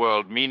real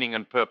world, meaning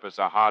and purpose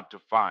are hard to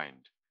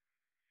find.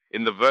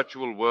 In the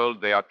virtual world,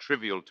 they are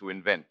trivial to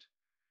invent.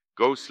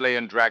 Go slay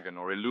a dragon,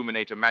 or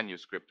illuminate a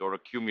manuscript, or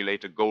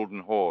accumulate a golden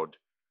hoard.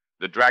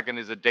 The dragon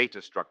is a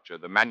data structure.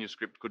 The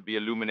manuscript could be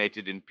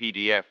illuminated in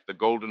PDF. The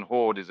golden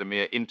hoard is a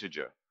mere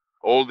integer.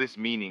 All this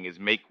meaning is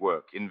make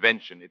work,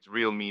 invention. Its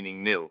real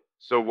meaning nil.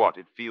 So what?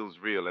 It feels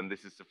real, and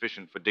this is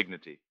sufficient for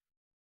dignity.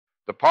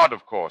 The pod,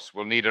 of course,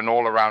 will need an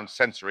all-around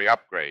sensory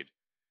upgrade.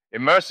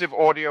 Immersive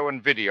audio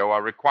and video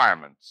are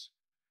requirements.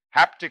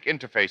 Haptic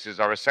interfaces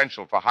are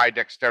essential for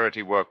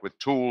high-dexterity work with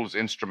tools,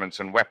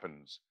 instruments, and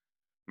weapons.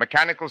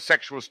 Mechanical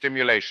sexual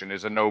stimulation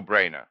is a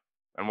no-brainer.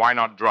 And why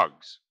not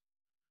drugs?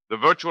 The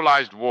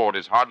virtualized ward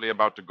is hardly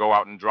about to go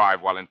out and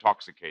drive while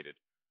intoxicated.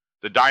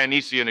 The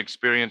Dionysian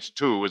experience,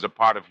 too, is a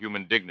part of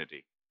human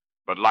dignity.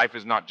 But life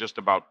is not just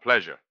about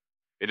pleasure.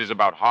 It is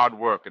about hard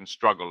work and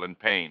struggle and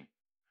pain.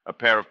 A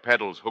pair of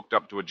pedals hooked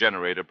up to a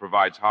generator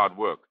provides hard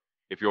work.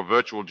 If your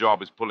virtual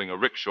job is pulling a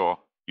rickshaw,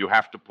 you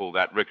have to pull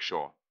that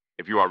rickshaw.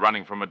 If you are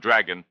running from a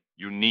dragon,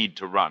 you need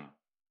to run.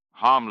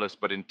 Harmless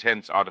but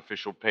intense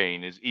artificial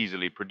pain is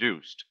easily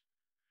produced.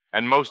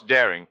 And most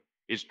daring,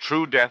 is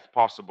true death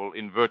possible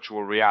in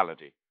virtual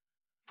reality?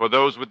 For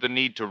those with the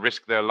need to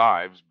risk their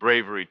lives,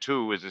 bravery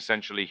too is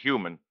essentially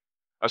human.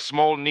 A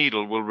small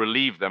needle will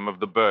relieve them of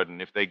the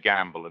burden if they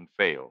gamble and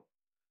fail.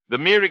 The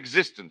mere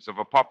existence of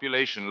a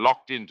population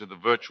locked into the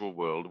virtual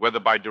world, whether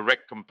by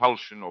direct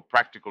compulsion or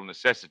practical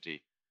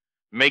necessity,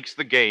 makes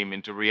the game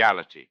into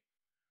reality.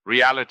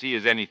 Reality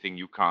is anything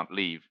you can't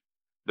leave.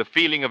 The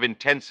feeling of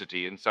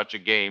intensity in such a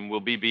game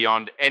will be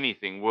beyond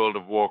anything World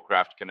of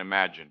Warcraft can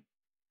imagine.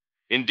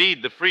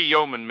 Indeed, the free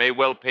yeoman may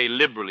well pay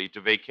liberally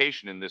to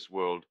vacation in this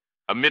world,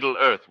 a Middle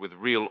Earth with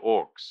real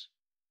orcs.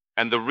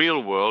 And the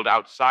real world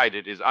outside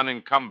it is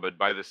unencumbered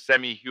by the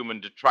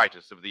semi-human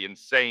detritus of the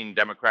insane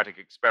democratic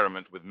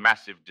experiment with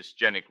massive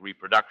dysgenic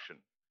reproduction.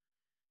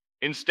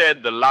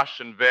 Instead, the lush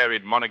and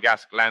varied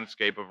Monegasque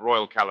landscape of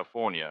Royal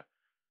California,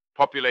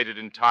 populated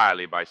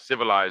entirely by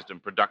civilized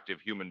and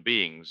productive human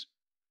beings,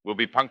 will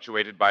be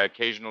punctuated by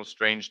occasional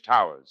strange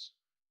towers,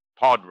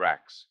 pod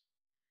racks.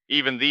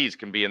 Even these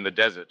can be in the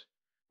desert,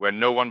 where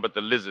no one but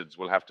the lizards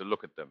will have to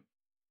look at them.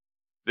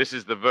 This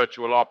is the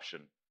virtual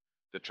option,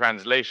 the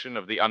translation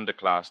of the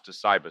underclass to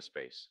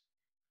cyberspace.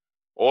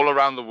 All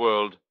around the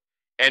world,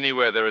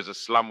 anywhere there is a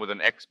slum with an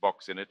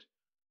Xbox in it,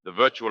 the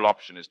virtual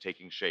option is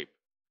taking shape.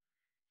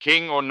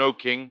 King or no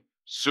king,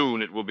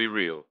 soon it will be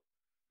real.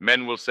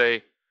 Men will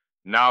say,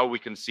 now we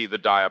can see the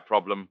dire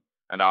problem,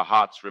 and our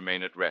hearts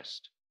remain at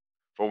rest.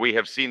 For we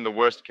have seen the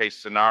worst-case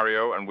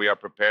scenario, and we are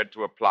prepared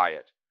to apply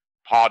it.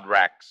 Pod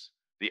racks,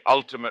 the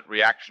ultimate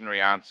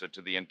reactionary answer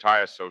to the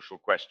entire social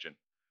question.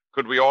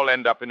 Could we all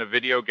end up in a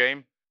video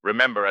game?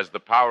 Remember, as the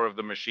power of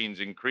the machines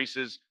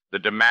increases, the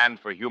demand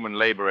for human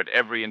labor at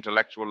every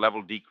intellectual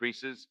level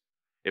decreases.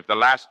 If the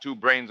last two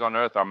brains on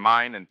Earth are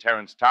mine and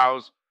Terence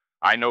Tao's,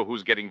 I know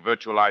who's getting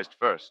virtualized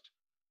first.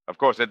 Of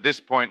course, at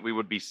this point, we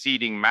would be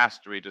ceding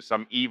mastery to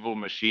some evil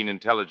machine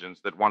intelligence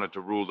that wanted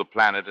to rule the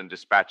planet and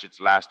dispatch its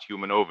last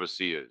human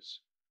overseers.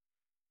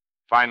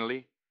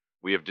 Finally,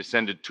 we have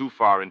descended too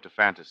far into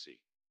fantasy.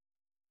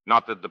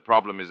 Not that the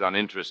problem is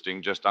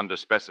uninteresting, just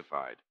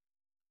underspecified.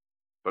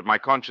 But my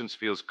conscience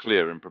feels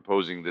clear in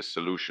proposing this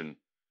solution,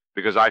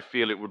 because I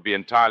feel it would be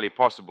entirely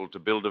possible to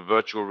build a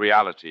virtual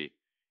reality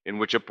in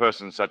which a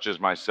person such as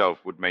myself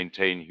would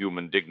maintain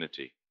human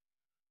dignity.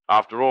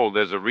 After all,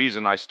 there's a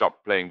reason I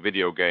stopped playing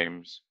video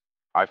games.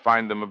 I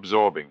find them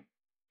absorbing.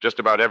 Just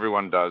about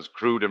everyone does,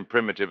 crude and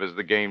primitive as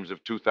the games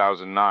of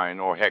 2009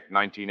 or heck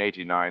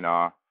 1989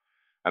 are.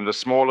 And the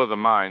smaller the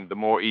mind, the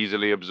more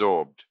easily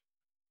absorbed.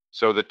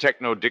 So the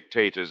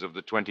techno-dictators of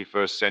the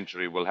 21st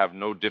century will have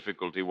no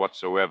difficulty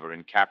whatsoever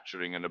in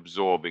capturing and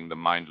absorbing the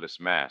mindless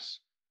mass.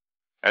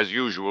 As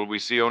usual, we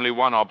see only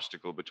one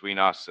obstacle between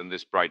us and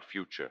this bright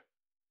future: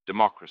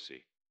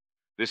 democracy.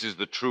 This is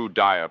the true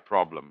dire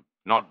problem.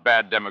 Not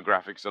bad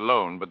demographics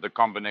alone, but the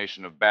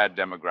combination of bad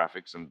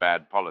demographics and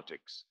bad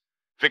politics.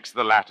 Fix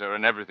the latter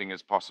and everything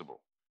is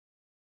possible.